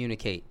I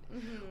communicate.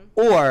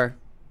 Or,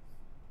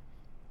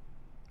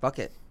 fuck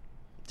it.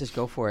 Just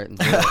go for it. And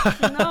do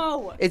it.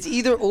 No. It's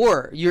either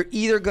or. You're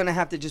either going to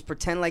have to just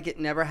pretend like it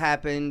never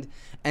happened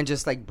and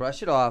just like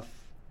brush it off,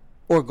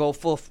 or go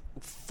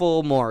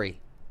full Maury.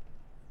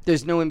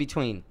 There's no in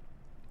between.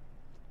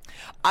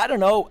 I don't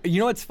know. You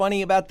know what's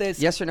funny about this?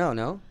 Yes or no?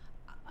 No?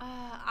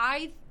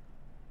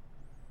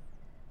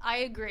 I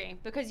agree,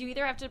 because you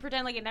either have to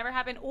pretend like it never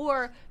happened,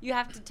 or you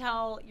have to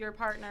tell your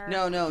partner.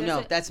 No. there's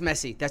a- That's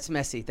messy. That's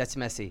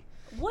messy.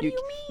 What do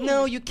you mean?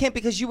 No, you can't,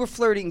 because you were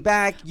flirting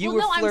back. You well,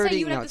 were no, I'm flirting. saying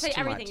you would No, have to it's say too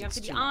everything. much. You have It's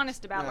to be too much.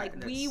 honest about, No, like,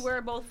 we that's-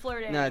 were both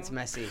flirting. No, it's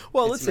messy.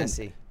 Well, it's listen,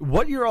 messy.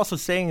 what you're also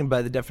saying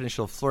by the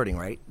definition of flirting,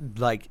 right?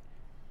 Like,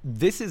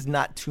 this is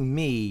not, to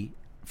me,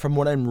 from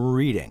what I'm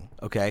reading,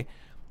 okay?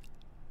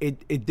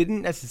 It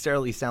didn't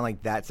necessarily sound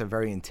like that's a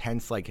very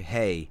intense, like,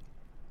 hey,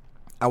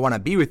 I want to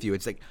be with you.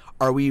 It's like,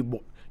 are we,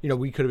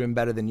 we could have been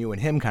better than you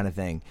and him kind of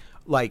thing.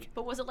 Like,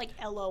 But was it like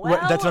LOL?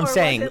 that's what I'm or was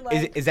saying. it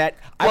like- Is that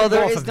I Well, would go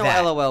there off is of no that.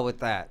 LOL with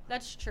that.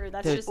 That's true.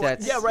 That's There's- just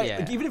that's- Yeah, right. Yeah.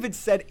 Like, even if it's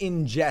said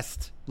in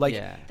jest, like,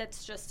 Yeah.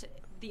 that's just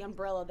the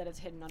umbrella that it's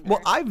hidden under. well,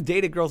 I've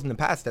dated girls in the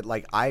past that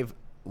like I've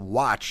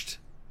watched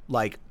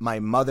like my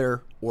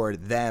mother or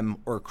them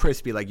or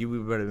Chris be like, you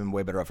would have been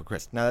way better off with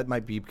Chris. Now that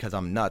might be because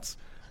I'm nuts,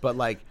 but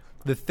like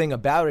the thing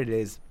about it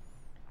is,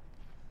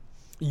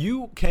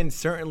 you can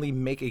certainly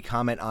make a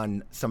comment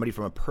on somebody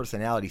from a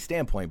personality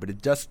standpoint, but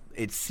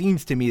it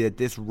seems to me that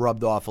this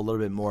rubbed off a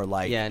little bit more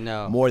like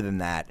more than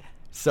that.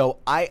 So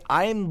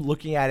I'm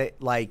looking at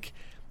it like,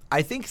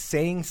 I think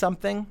saying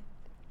something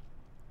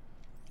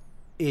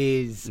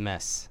is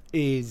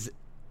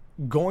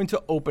going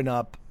to open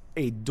up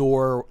a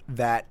door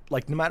that,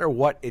 like, no matter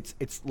what, it's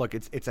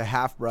a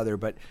half brother,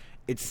 but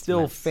it's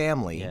still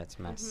family. Yeah, it's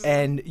mess.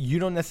 And you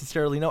don't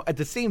necessarily know. At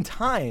the same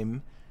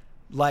time,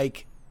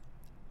 like,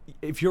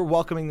 if you're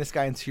welcoming this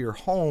guy into your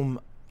home,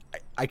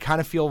 I kind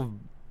of feel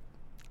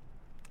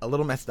a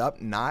little messed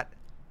up. Not.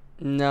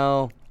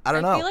 No. I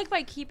don't know. I feel like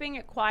by keeping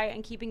it quiet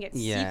and keeping it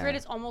Yeah. secret,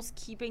 it's almost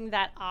keeping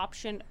that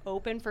option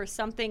open for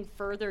something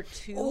further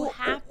to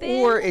happen.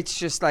 Or it's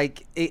just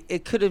like,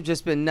 it could have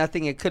just been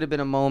nothing. It could have been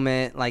a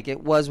moment. Like,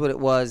 it was what it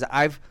was.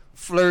 I've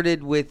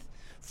flirted with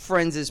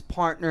friends'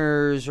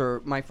 partners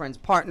or my friends'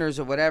 partners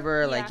or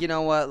whatever. Like, you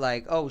know what?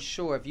 Like, oh,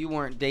 sure, if you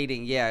weren't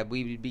dating, yeah,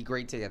 we would be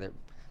great together.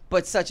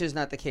 But such is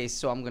not the case,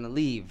 so I'm going to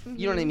leave.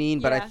 You know what I mean?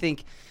 But I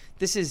think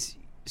this is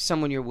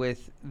someone you're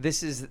with.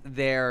 This is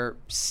their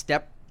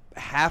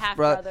half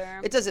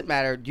brother. It doesn't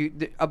matter.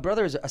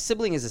 A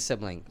sibling is a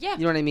sibling. Yeah. You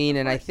know what I mean?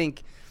 And I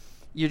think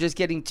you're just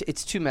getting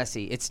it's too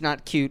messy. It's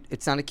not cute.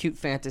 It's not a cute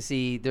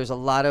fantasy. There's a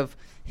lot of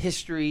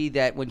history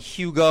that when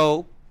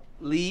Hugo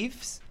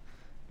leaves,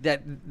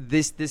 that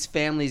this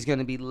family is going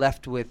to be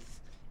left with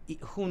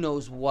who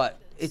knows what.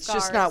 It's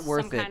just not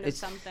worth it. It's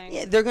something.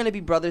 Yeah, they're going to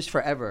be brothers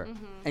forever,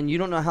 and you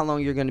don't know how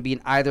long you're going to be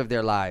in either of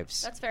their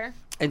lives. That's fair.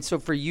 And so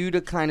for you to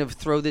kind of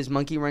throw this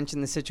monkey wrench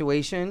in the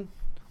situation,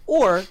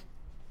 or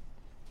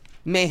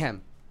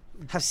mayhem,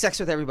 have sex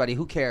with everybody.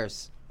 Who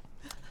cares?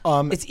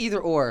 It's either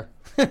or.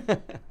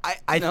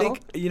 I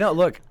think,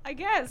 look. I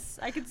guess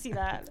I could see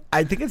that.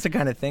 I think it's the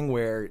kind of thing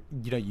where,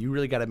 you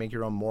really got to make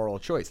your own moral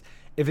choice.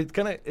 If it's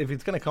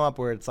gonna come up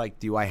where it's like,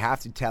 do I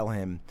have to tell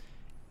him?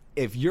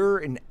 If you're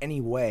in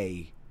any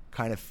way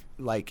kind of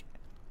like,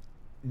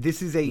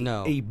 this is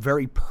a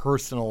very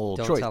personal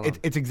Don't choice. tell him.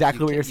 It's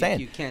exactly what you're saying.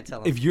 You can't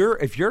tell him.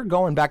 If you're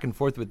going back and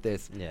forth with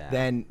this,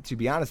 then to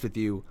be honest with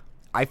you,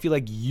 I feel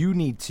like you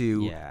need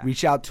to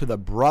reach out to the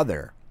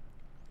brother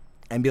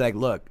and be like,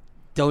 look,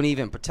 don't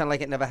even pretend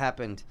like it never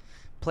happened.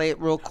 Play it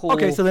real cool.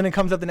 Okay, so then it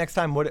comes up the next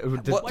time. What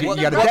comes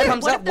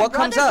up? What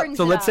comes up?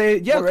 So let's say,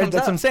 that's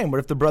what I'm saying. What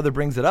if the brother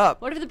brings it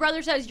up? What if the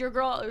brother says your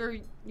girl or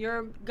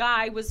your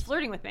guy was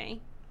flirting with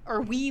me,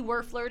 or we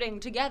were flirting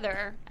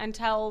together, and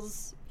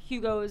tells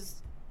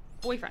Hugo's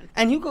boyfriend?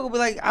 And Hugo will be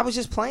like, I was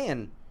just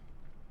playing.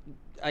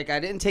 Like, I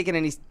didn't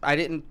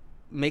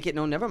make it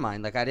never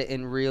mind. Like, I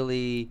didn't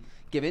really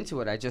give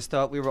into it. I just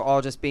thought we were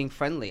all just being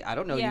friendly. I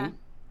don't know you.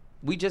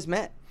 We just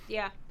met.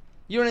 Yeah.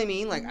 You know what I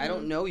mean? Like, I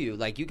don't know you.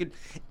 Like, you could,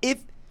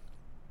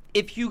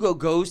 if Hugo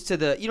goes to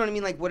the, you know what I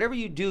mean? Like, whatever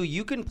you do,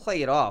 you can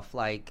play it off.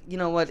 Like, you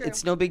know what? True.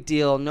 It's no big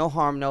deal. No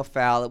harm, no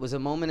foul. It was a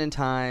moment in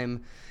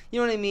time. You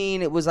know what I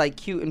mean? It was, like,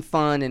 cute and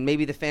fun, and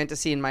maybe the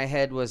fantasy in my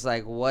head was,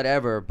 like,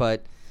 whatever.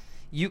 But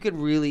you could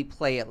really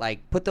play it,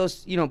 like, put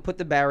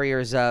the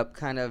barriers up,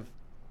 kind of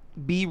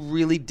be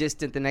really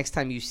distant the next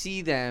time you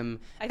see them,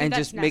 and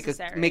just make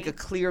a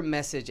clear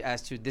message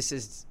as to this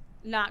is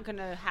not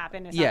gonna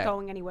happen. It's not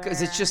going anywhere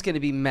because it's just gonna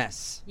be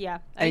mess. Yeah,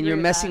 and you're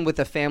messing with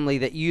a family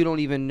that you don't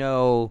even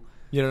know.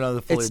 You don't know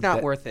the full. It's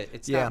not worth it.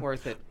 It's not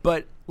worth it.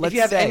 But if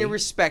you have any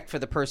respect for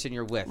the person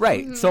you're with,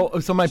 right? So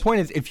my point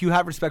is, if you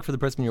have respect for the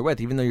person you're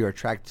with, even though you're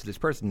attracted to this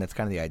person, that's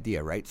kind of the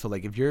idea, right? So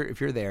like, if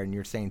you're there and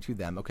you're saying to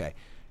them, okay,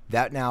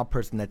 that now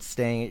person that's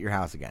staying at your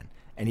house again,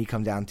 and he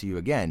comes down to you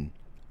again,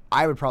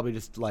 I would probably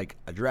just like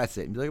address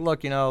it and be like, look,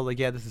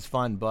 this is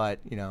fun, but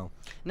Now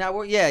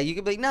you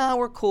could be like, no,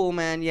 we're cool,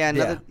 man.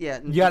 Yeah,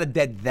 You got to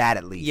dead that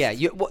at least. Yeah,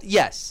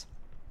 yes.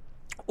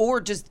 Or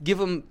just give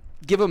them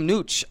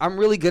nooch. I'm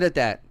really good at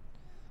that.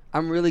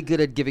 I'm really good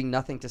at giving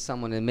nothing to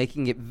someone and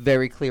making it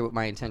very clear what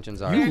my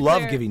intentions are. You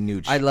love giving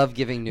nooch. I love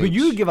giving nooch. But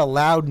you give a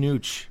loud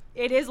nooch.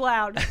 It is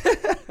loud.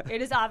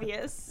 It is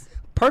obvious.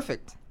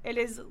 Perfect. It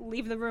is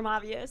leave the room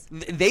obvious.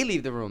 They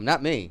leave the room,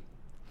 not me.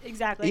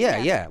 Exactly.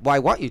 Yeah. Well, I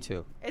want you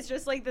to. It's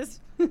just like this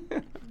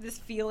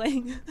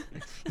feeling.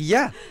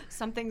 Yeah.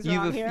 Something's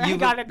wrong here. I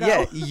gotta go.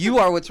 Yeah, you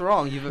are what's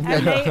wrong.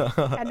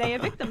 And they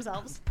evict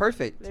themselves.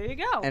 Perfect. There you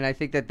go. And I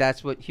think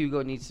that's what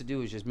Hugo needs to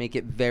do, is just make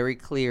it very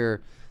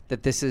clear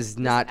that this is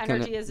not going to...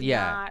 energy is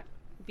not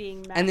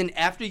being met. And then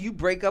after you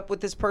break up with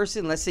this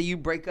person, let's say you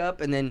break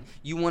up and then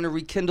you want to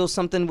rekindle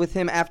something with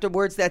him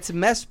afterwards, that's a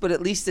mess, but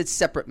at least it's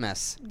separate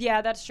mess.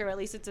 Yeah, that's true. At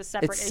least it's a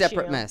separate issue. It's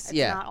separate mess, it's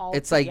yeah. Not all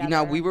it's together.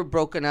 like, we were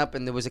broken up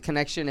and there was a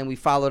connection and we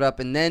followed up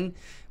and then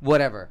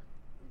whatever.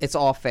 It's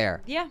all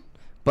fair. Yeah.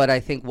 But I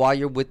think while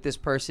you're with this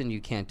person,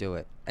 you can't do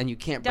it. And you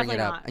can't bring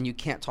Definitely it up. not. And you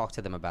can't talk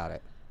to them about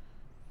it.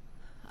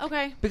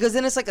 Okay. Because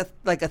then it's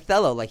like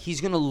Othello. Like,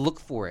 he's going to look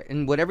for it.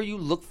 And whatever you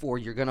look for,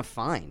 you're going to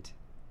find.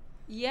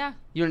 Yeah.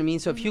 You know what I mean?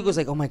 So if Hugo's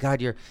like, oh my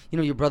God, your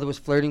brother was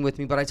flirting with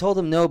me, but I told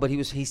him no, but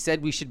he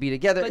said we should be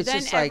together. But it's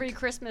then just every like,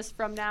 Christmas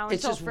from now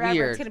it's until just forever,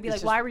 weird. it's going to be It's like,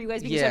 just- why were you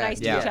guys being so nice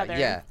to each other?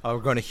 Yeah. Oh,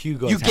 we're going to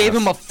Hugo's You gave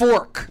house. him a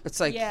fork. It's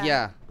like, Yeah.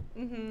 yeah.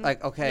 Mm-hmm.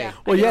 Like, okay. Yeah.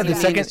 Well, I yeah, can the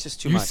see that. second It's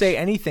just too you much. say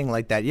anything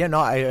like that, yeah, no,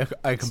 I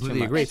completely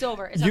much. agree. It's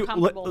over. It's You-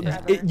 uncomfortable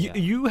forever.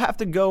 You have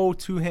to go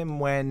to him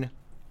when.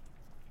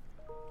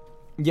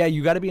 Yeah,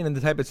 you got to be in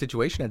the type of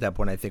situation at that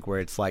point. I think where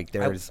it's like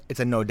it's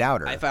a no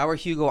doubter. If I were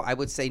Hugo, I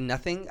would say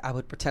nothing. I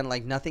would pretend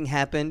like nothing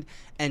happened.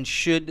 And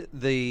should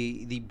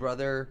the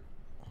brother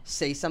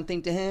say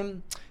something to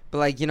him, but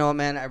like, you know what,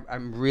 man,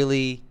 I'm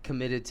really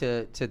committed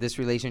to this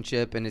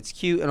relationship, and it's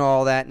cute and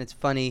all that, and it's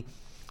funny,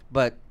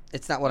 but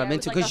it's not what Yeah, I'm it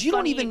into. was like Because a you don't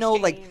funny even know,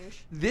 like,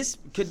 exchange. this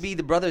could be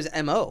the brother's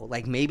MO.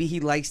 Like, maybe he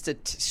likes to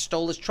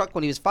stole his truck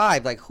when he was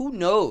 5. Like, who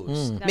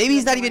knows? That's Maybe a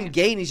he's good not even point.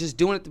 gay and he's just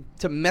doing it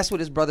to mess with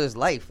his brother's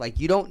life. Like,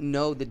 you don't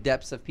know the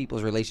depths of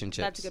people's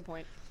relationships. That's a good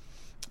point.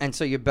 And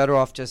so you're better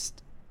off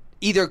just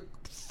either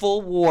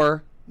full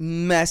war,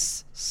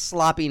 mess,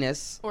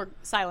 sloppiness, Or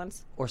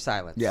silence. or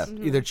silence. yeah,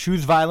 either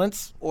choose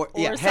violence. Or,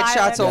 Or yeah, headshots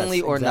silence. only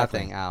Yes, or exactly.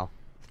 nothing, Al.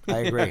 I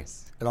agree.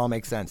 Yes. It all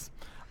makes sense.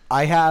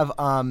 I have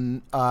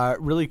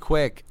really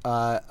quick.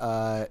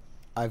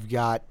 I've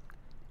got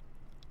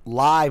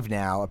live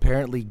now.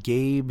 Apparently,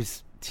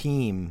 Gabe's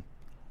team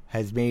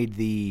has made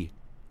the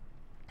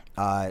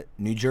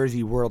New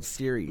Jersey World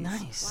Series.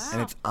 Nice.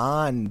 And it's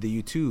on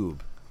the YouTube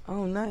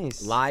Oh,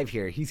 nice. live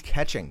here. He's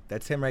catching.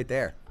 That's him right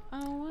there.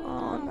 Oh,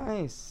 Oh, wow.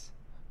 nice.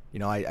 You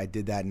know, I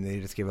did that and they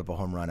just gave up a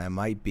home run. I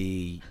might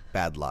be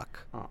bad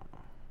luck. Oh.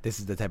 This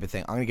is the type of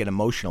thing. I'm going to get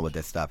emotional with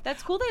this stuff.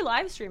 That's cool they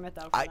live stream it,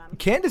 though, for them.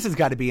 Candace has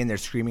got to be in there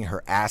screaming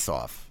her ass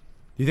off.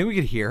 Do you think we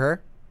could hear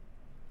her?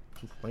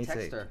 Let me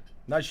Text see. her.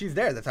 No, she's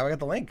there. That's how I got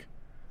the link.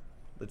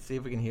 Let's see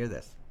if we can hear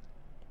this.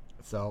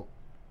 So,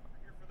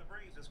 Here for the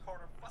Braves is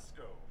Carter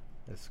Fusco.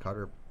 this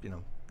Carter,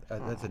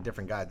 that's a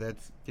different guy.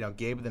 That's,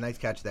 Gabe with a nice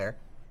catch there.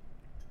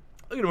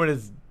 Look at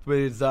him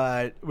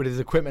with his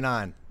equipment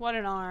on. What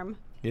an arm.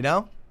 You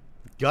know,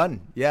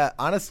 gun. Yeah,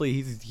 honestly,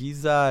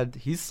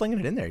 he's slinging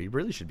it in there. He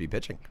really should be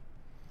pitching.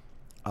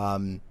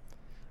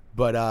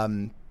 But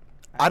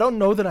I don't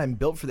know that I'm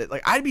built for that.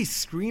 Like, I'd be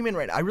screaming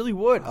right now. I really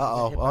would.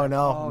 Uh-oh. Oh,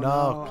 no.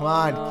 No. Come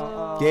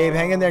on. Gabe,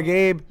 hang in there,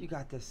 Gabe. You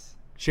got this.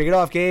 Shake it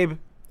off, Gabe.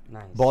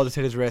 Nice. Ball just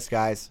hit his wrist,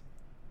 guys.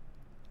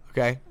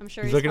 Okay? I'm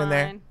sure he's he's looking fine. in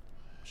there. I'm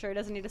sure he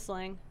doesn't need a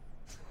sling.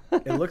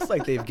 It looks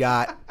like they've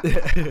got,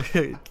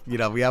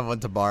 we have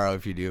one to borrow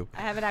if you do. I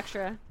have an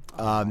extra.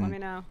 Let me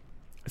know.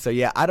 So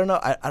yeah, I don't know.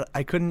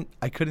 I couldn't.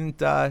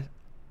 I'm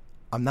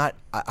not.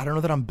 I don't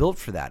know that I'm built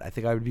for that. I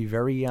think I would be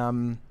very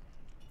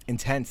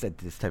intense at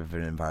this type of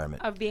an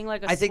environment. Of being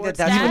like a I think sports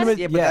that's dad? but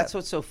Yeah. that's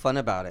what's so fun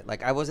about it.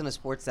 Like, I wasn't a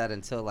sports dad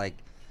until like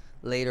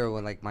later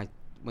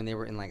when they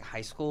were in like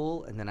high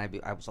school, and then I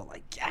was all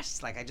like,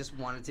 yes, like I just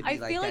wanted to be I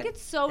like feel like that-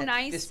 it's so that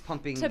nice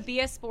fist-pumping- to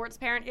be a sports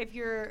parent if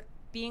you're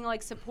being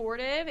like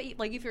supportive,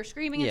 like if you're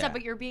screaming and Yeah. stuff,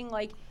 but you're being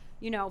like,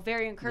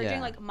 very encouraging.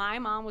 Yeah. Like my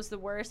mom was the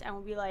worst and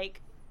would be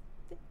like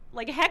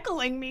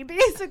heckling me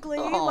basically,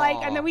 like,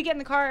 and then we get in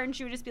the car and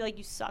she would just be like,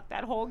 "You suck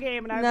that whole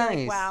game," and I would be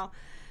Nice. like, "Wow,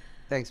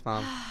 Thanks,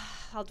 Mom.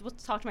 we'll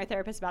talk to my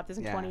therapist about this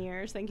in Yeah. 20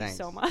 years. Thank Thanks.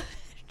 you so much."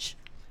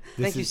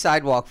 Thank you,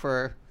 Sidewalk,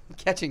 for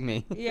catching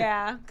me.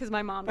 Yeah, because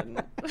my mom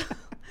didn't.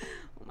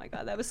 Oh my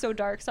god, that was so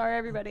dark. Sorry,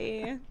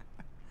 everybody.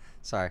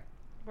 Sorry.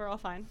 We're all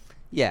fine.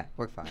 Yeah,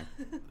 we're fine.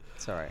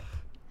 It's all right.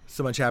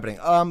 So much happening.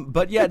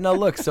 But yeah, no.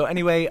 Look. So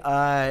anyway,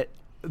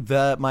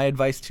 my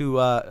advice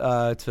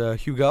to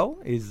Hugo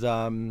is,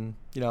 I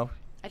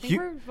think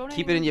we're voting.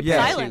 keep it in your yeah,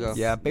 pants, silence. Hugo.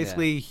 yeah.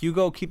 Basically,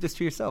 Hugo, keep this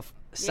to yourself.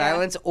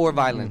 Silence or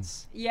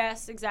violence.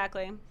 Yes,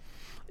 exactly.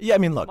 Yeah, I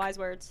mean, look, Wise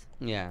words.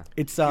 Yeah.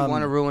 it's If you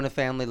want to ruin a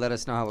family, let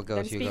us know how it Then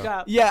goes, speak Hugo.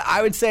 up. Yeah,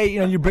 I would say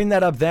you bring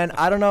that up. Then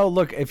I don't know.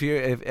 Look, if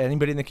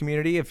anybody in the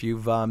community, if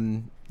you've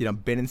been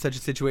in such a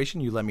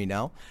situation, you let me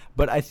know.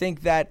 But I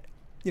think that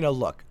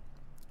look,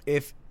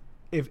 if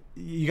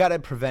you got to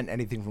prevent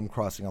anything from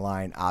crossing a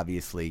line,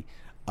 obviously,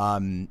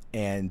 and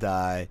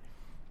I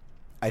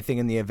think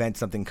in the event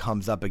something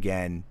comes up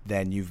again,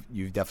 then you've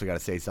definitely got to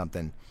say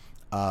something.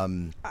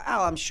 Al,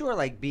 I'm sure,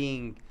 like,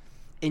 being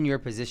in your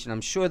position,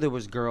 I'm sure there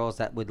was girls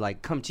that would,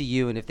 like, come to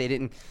you, and if they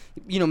didn't,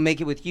 make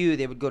it with you,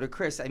 they would go to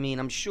Chris. I mean,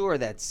 I'm sure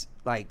that's,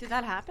 like... Did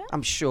that happen?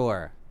 I'm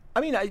sure.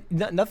 I mean,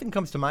 nothing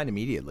comes to mind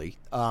immediately.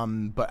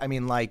 But I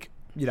mean, like,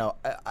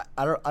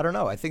 I don't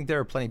know. I think there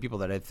are plenty of people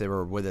that if they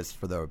were with us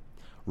for the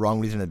wrong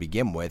reason to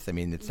begin with, I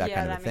mean, it's that Yeah,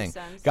 kind of that a thing. makes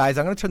sense. Guys,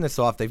 I'm going to turn this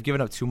off. They've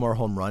given up 2 more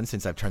home runs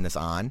since I've turned this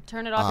on.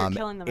 Turn it off, you're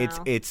killing them,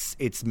 Al.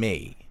 It's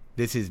me.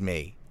 This is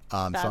me. So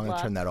I'm Bad going to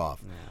luck. turn that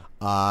off.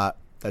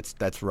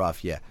 That's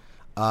rough. Yeah.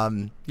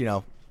 All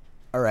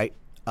right.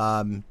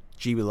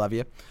 G, we love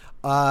you.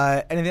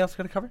 Anything else we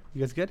got to cover? You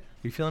guys good?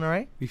 You feeling all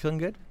right? You feeling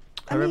good?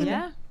 Cover everything?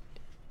 Yeah.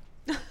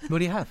 What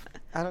do you have?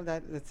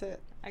 That's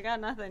it. I got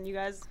nothing. You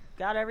guys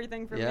got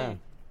everything from Yeah. me.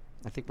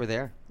 I think we're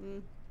there.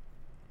 Mm.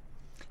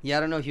 Yeah, I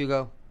don't know,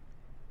 Hugo.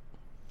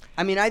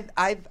 I mean,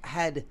 I've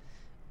had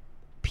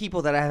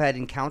people that I've had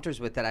encounters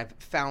with that I've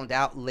found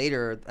out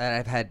later that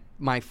I've had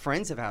my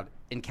friends have had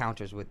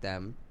encounters with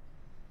them.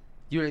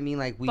 You know what I mean?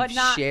 Like we've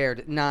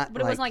shared, not.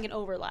 But it wasn't like an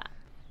overlap.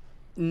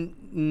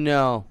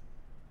 No.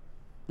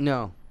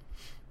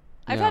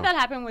 I've had that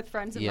happen with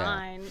friends of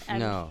mine and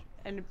No.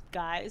 and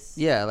guys.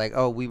 Yeah, like,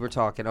 oh, we were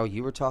talking. Oh,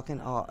 you were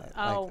talking. Oh,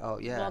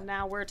 yeah. Well,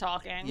 now we're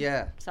talking.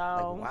 Yeah. So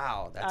like,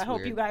 wow, that's I hope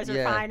weird. you guys are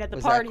Yeah. fine at the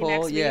Was that party cool?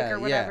 next week or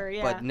whatever.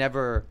 Yeah. But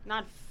never.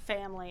 Not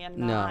family and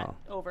No. not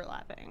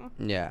overlapping.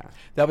 Yeah.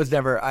 That was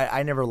never.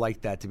 I never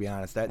liked that, to be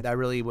honest. That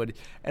really would.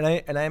 And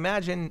I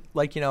imagine,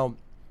 like, you know.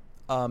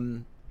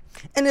 And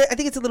I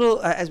think it's a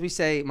little, as we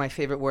say, my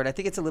favorite word. I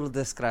think it's a little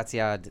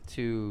disgraziad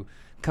to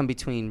come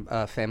between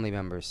family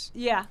members.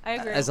 Yeah, I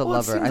agree. As a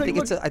lover, I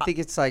think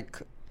it's like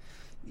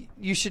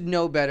you should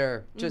know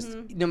better. Just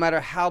no matter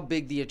how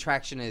big the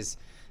attraction is,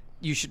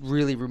 you should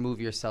really remove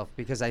yourself,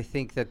 because I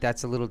think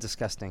that's a little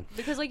disgusting.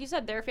 Because, like you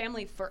said, they're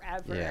family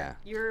forever. Yeah.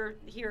 You're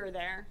here or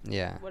there.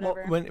 Yeah. Well,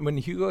 Whatever. when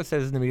Hugo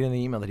says in the beginning of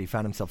the email that he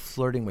found himself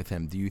flirting with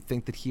him, do you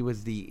think that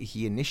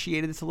he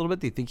initiated this a little bit?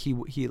 Do you think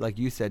he like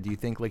you said? Do you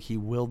think like he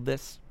willed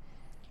this?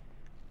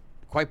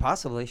 Quite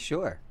possibly,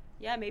 sure.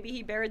 Yeah, maybe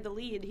he buried the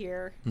lead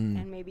here,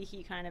 and maybe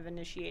he kind of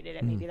initiated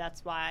it. Maybe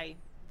that's why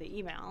the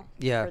email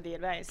for the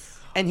advice.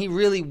 And he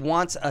really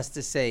wants us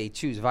to say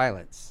choose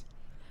violence.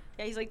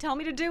 Yeah, he's like, tell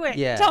me to do it.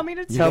 Yeah. Tell me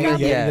to Tell do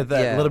me, it.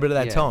 a little bit of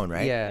that tone,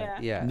 right?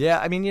 Yeah. Yeah,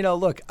 I mean, you know,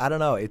 look, I don't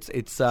know. It's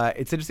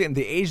interesting.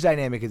 The age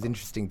dynamic is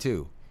interesting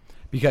too,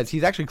 because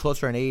he's actually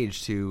closer in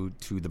age to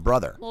the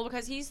brother. Well,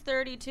 because he's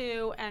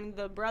 32 and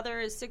the brother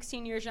is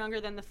 16 years younger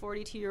than the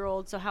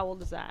 42-year-old. So how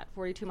old is that?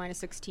 42 minus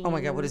 16. Oh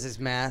my God, what is this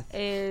math?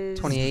 Is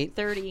 28?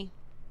 30.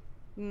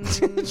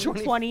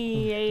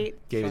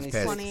 28. Gabe is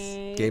pissed.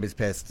 20. Gabe is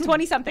pissed.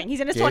 20-something. He's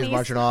in his Gabe's 20s.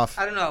 marching off.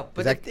 I don't know,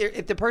 but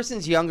if the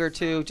person's younger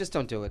too, just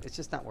don't do it. It's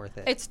just not worth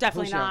it. It's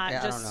definitely Who's young? not.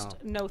 Yeah, Just I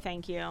don't know. no,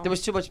 thank you. There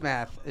was too much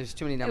math. There's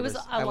too many It numbers.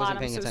 was a I lot. wasn't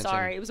I'm paying so attention.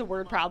 sorry. It was a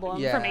word problem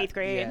from 8th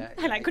grade, yeah,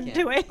 and I couldn't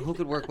do it. Who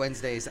could work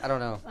Wednesdays? I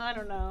don't know. I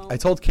don't know. I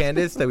told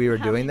Candace that we were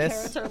How doing many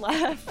this. carrots are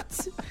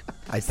left?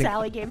 I think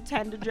Sally gave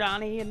 10 to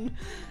Johnny, and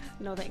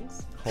no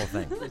thanks. whole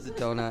thing. There's a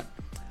donut.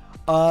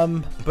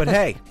 But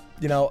hey,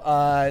 you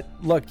know,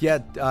 look,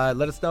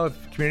 let us know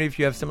if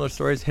you have similar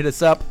stories. Hit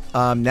us up.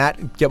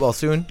 Nat, get well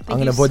soon. I'm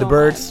going to avoid the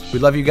birds. We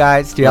love you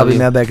guys.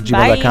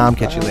 DLBmailbag@gmail.com.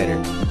 Catch you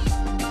later.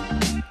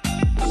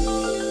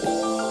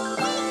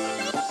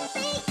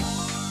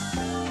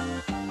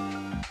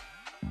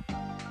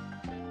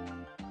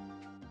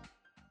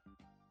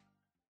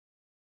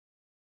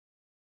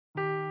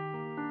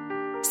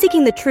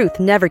 Seeking the truth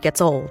never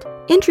gets old.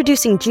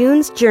 Introducing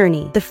June's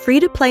Journey, the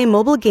free-to-play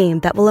mobile game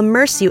that will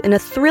immerse you in a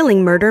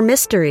thrilling murder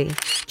mystery.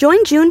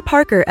 Join June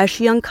Parker as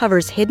she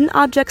uncovers hidden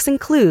objects and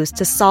clues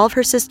to solve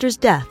her sister's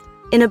death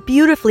in a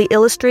beautifully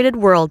illustrated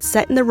world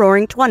set in the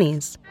Roaring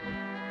 '20s.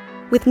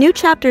 With new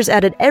chapters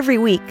added every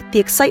week, the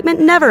excitement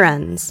never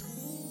ends.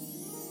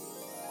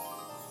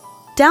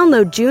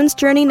 Download June's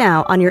Journey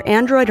now on your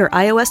Android or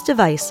iOS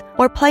device,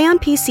 or play on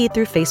PC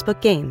through Facebook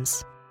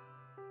Games.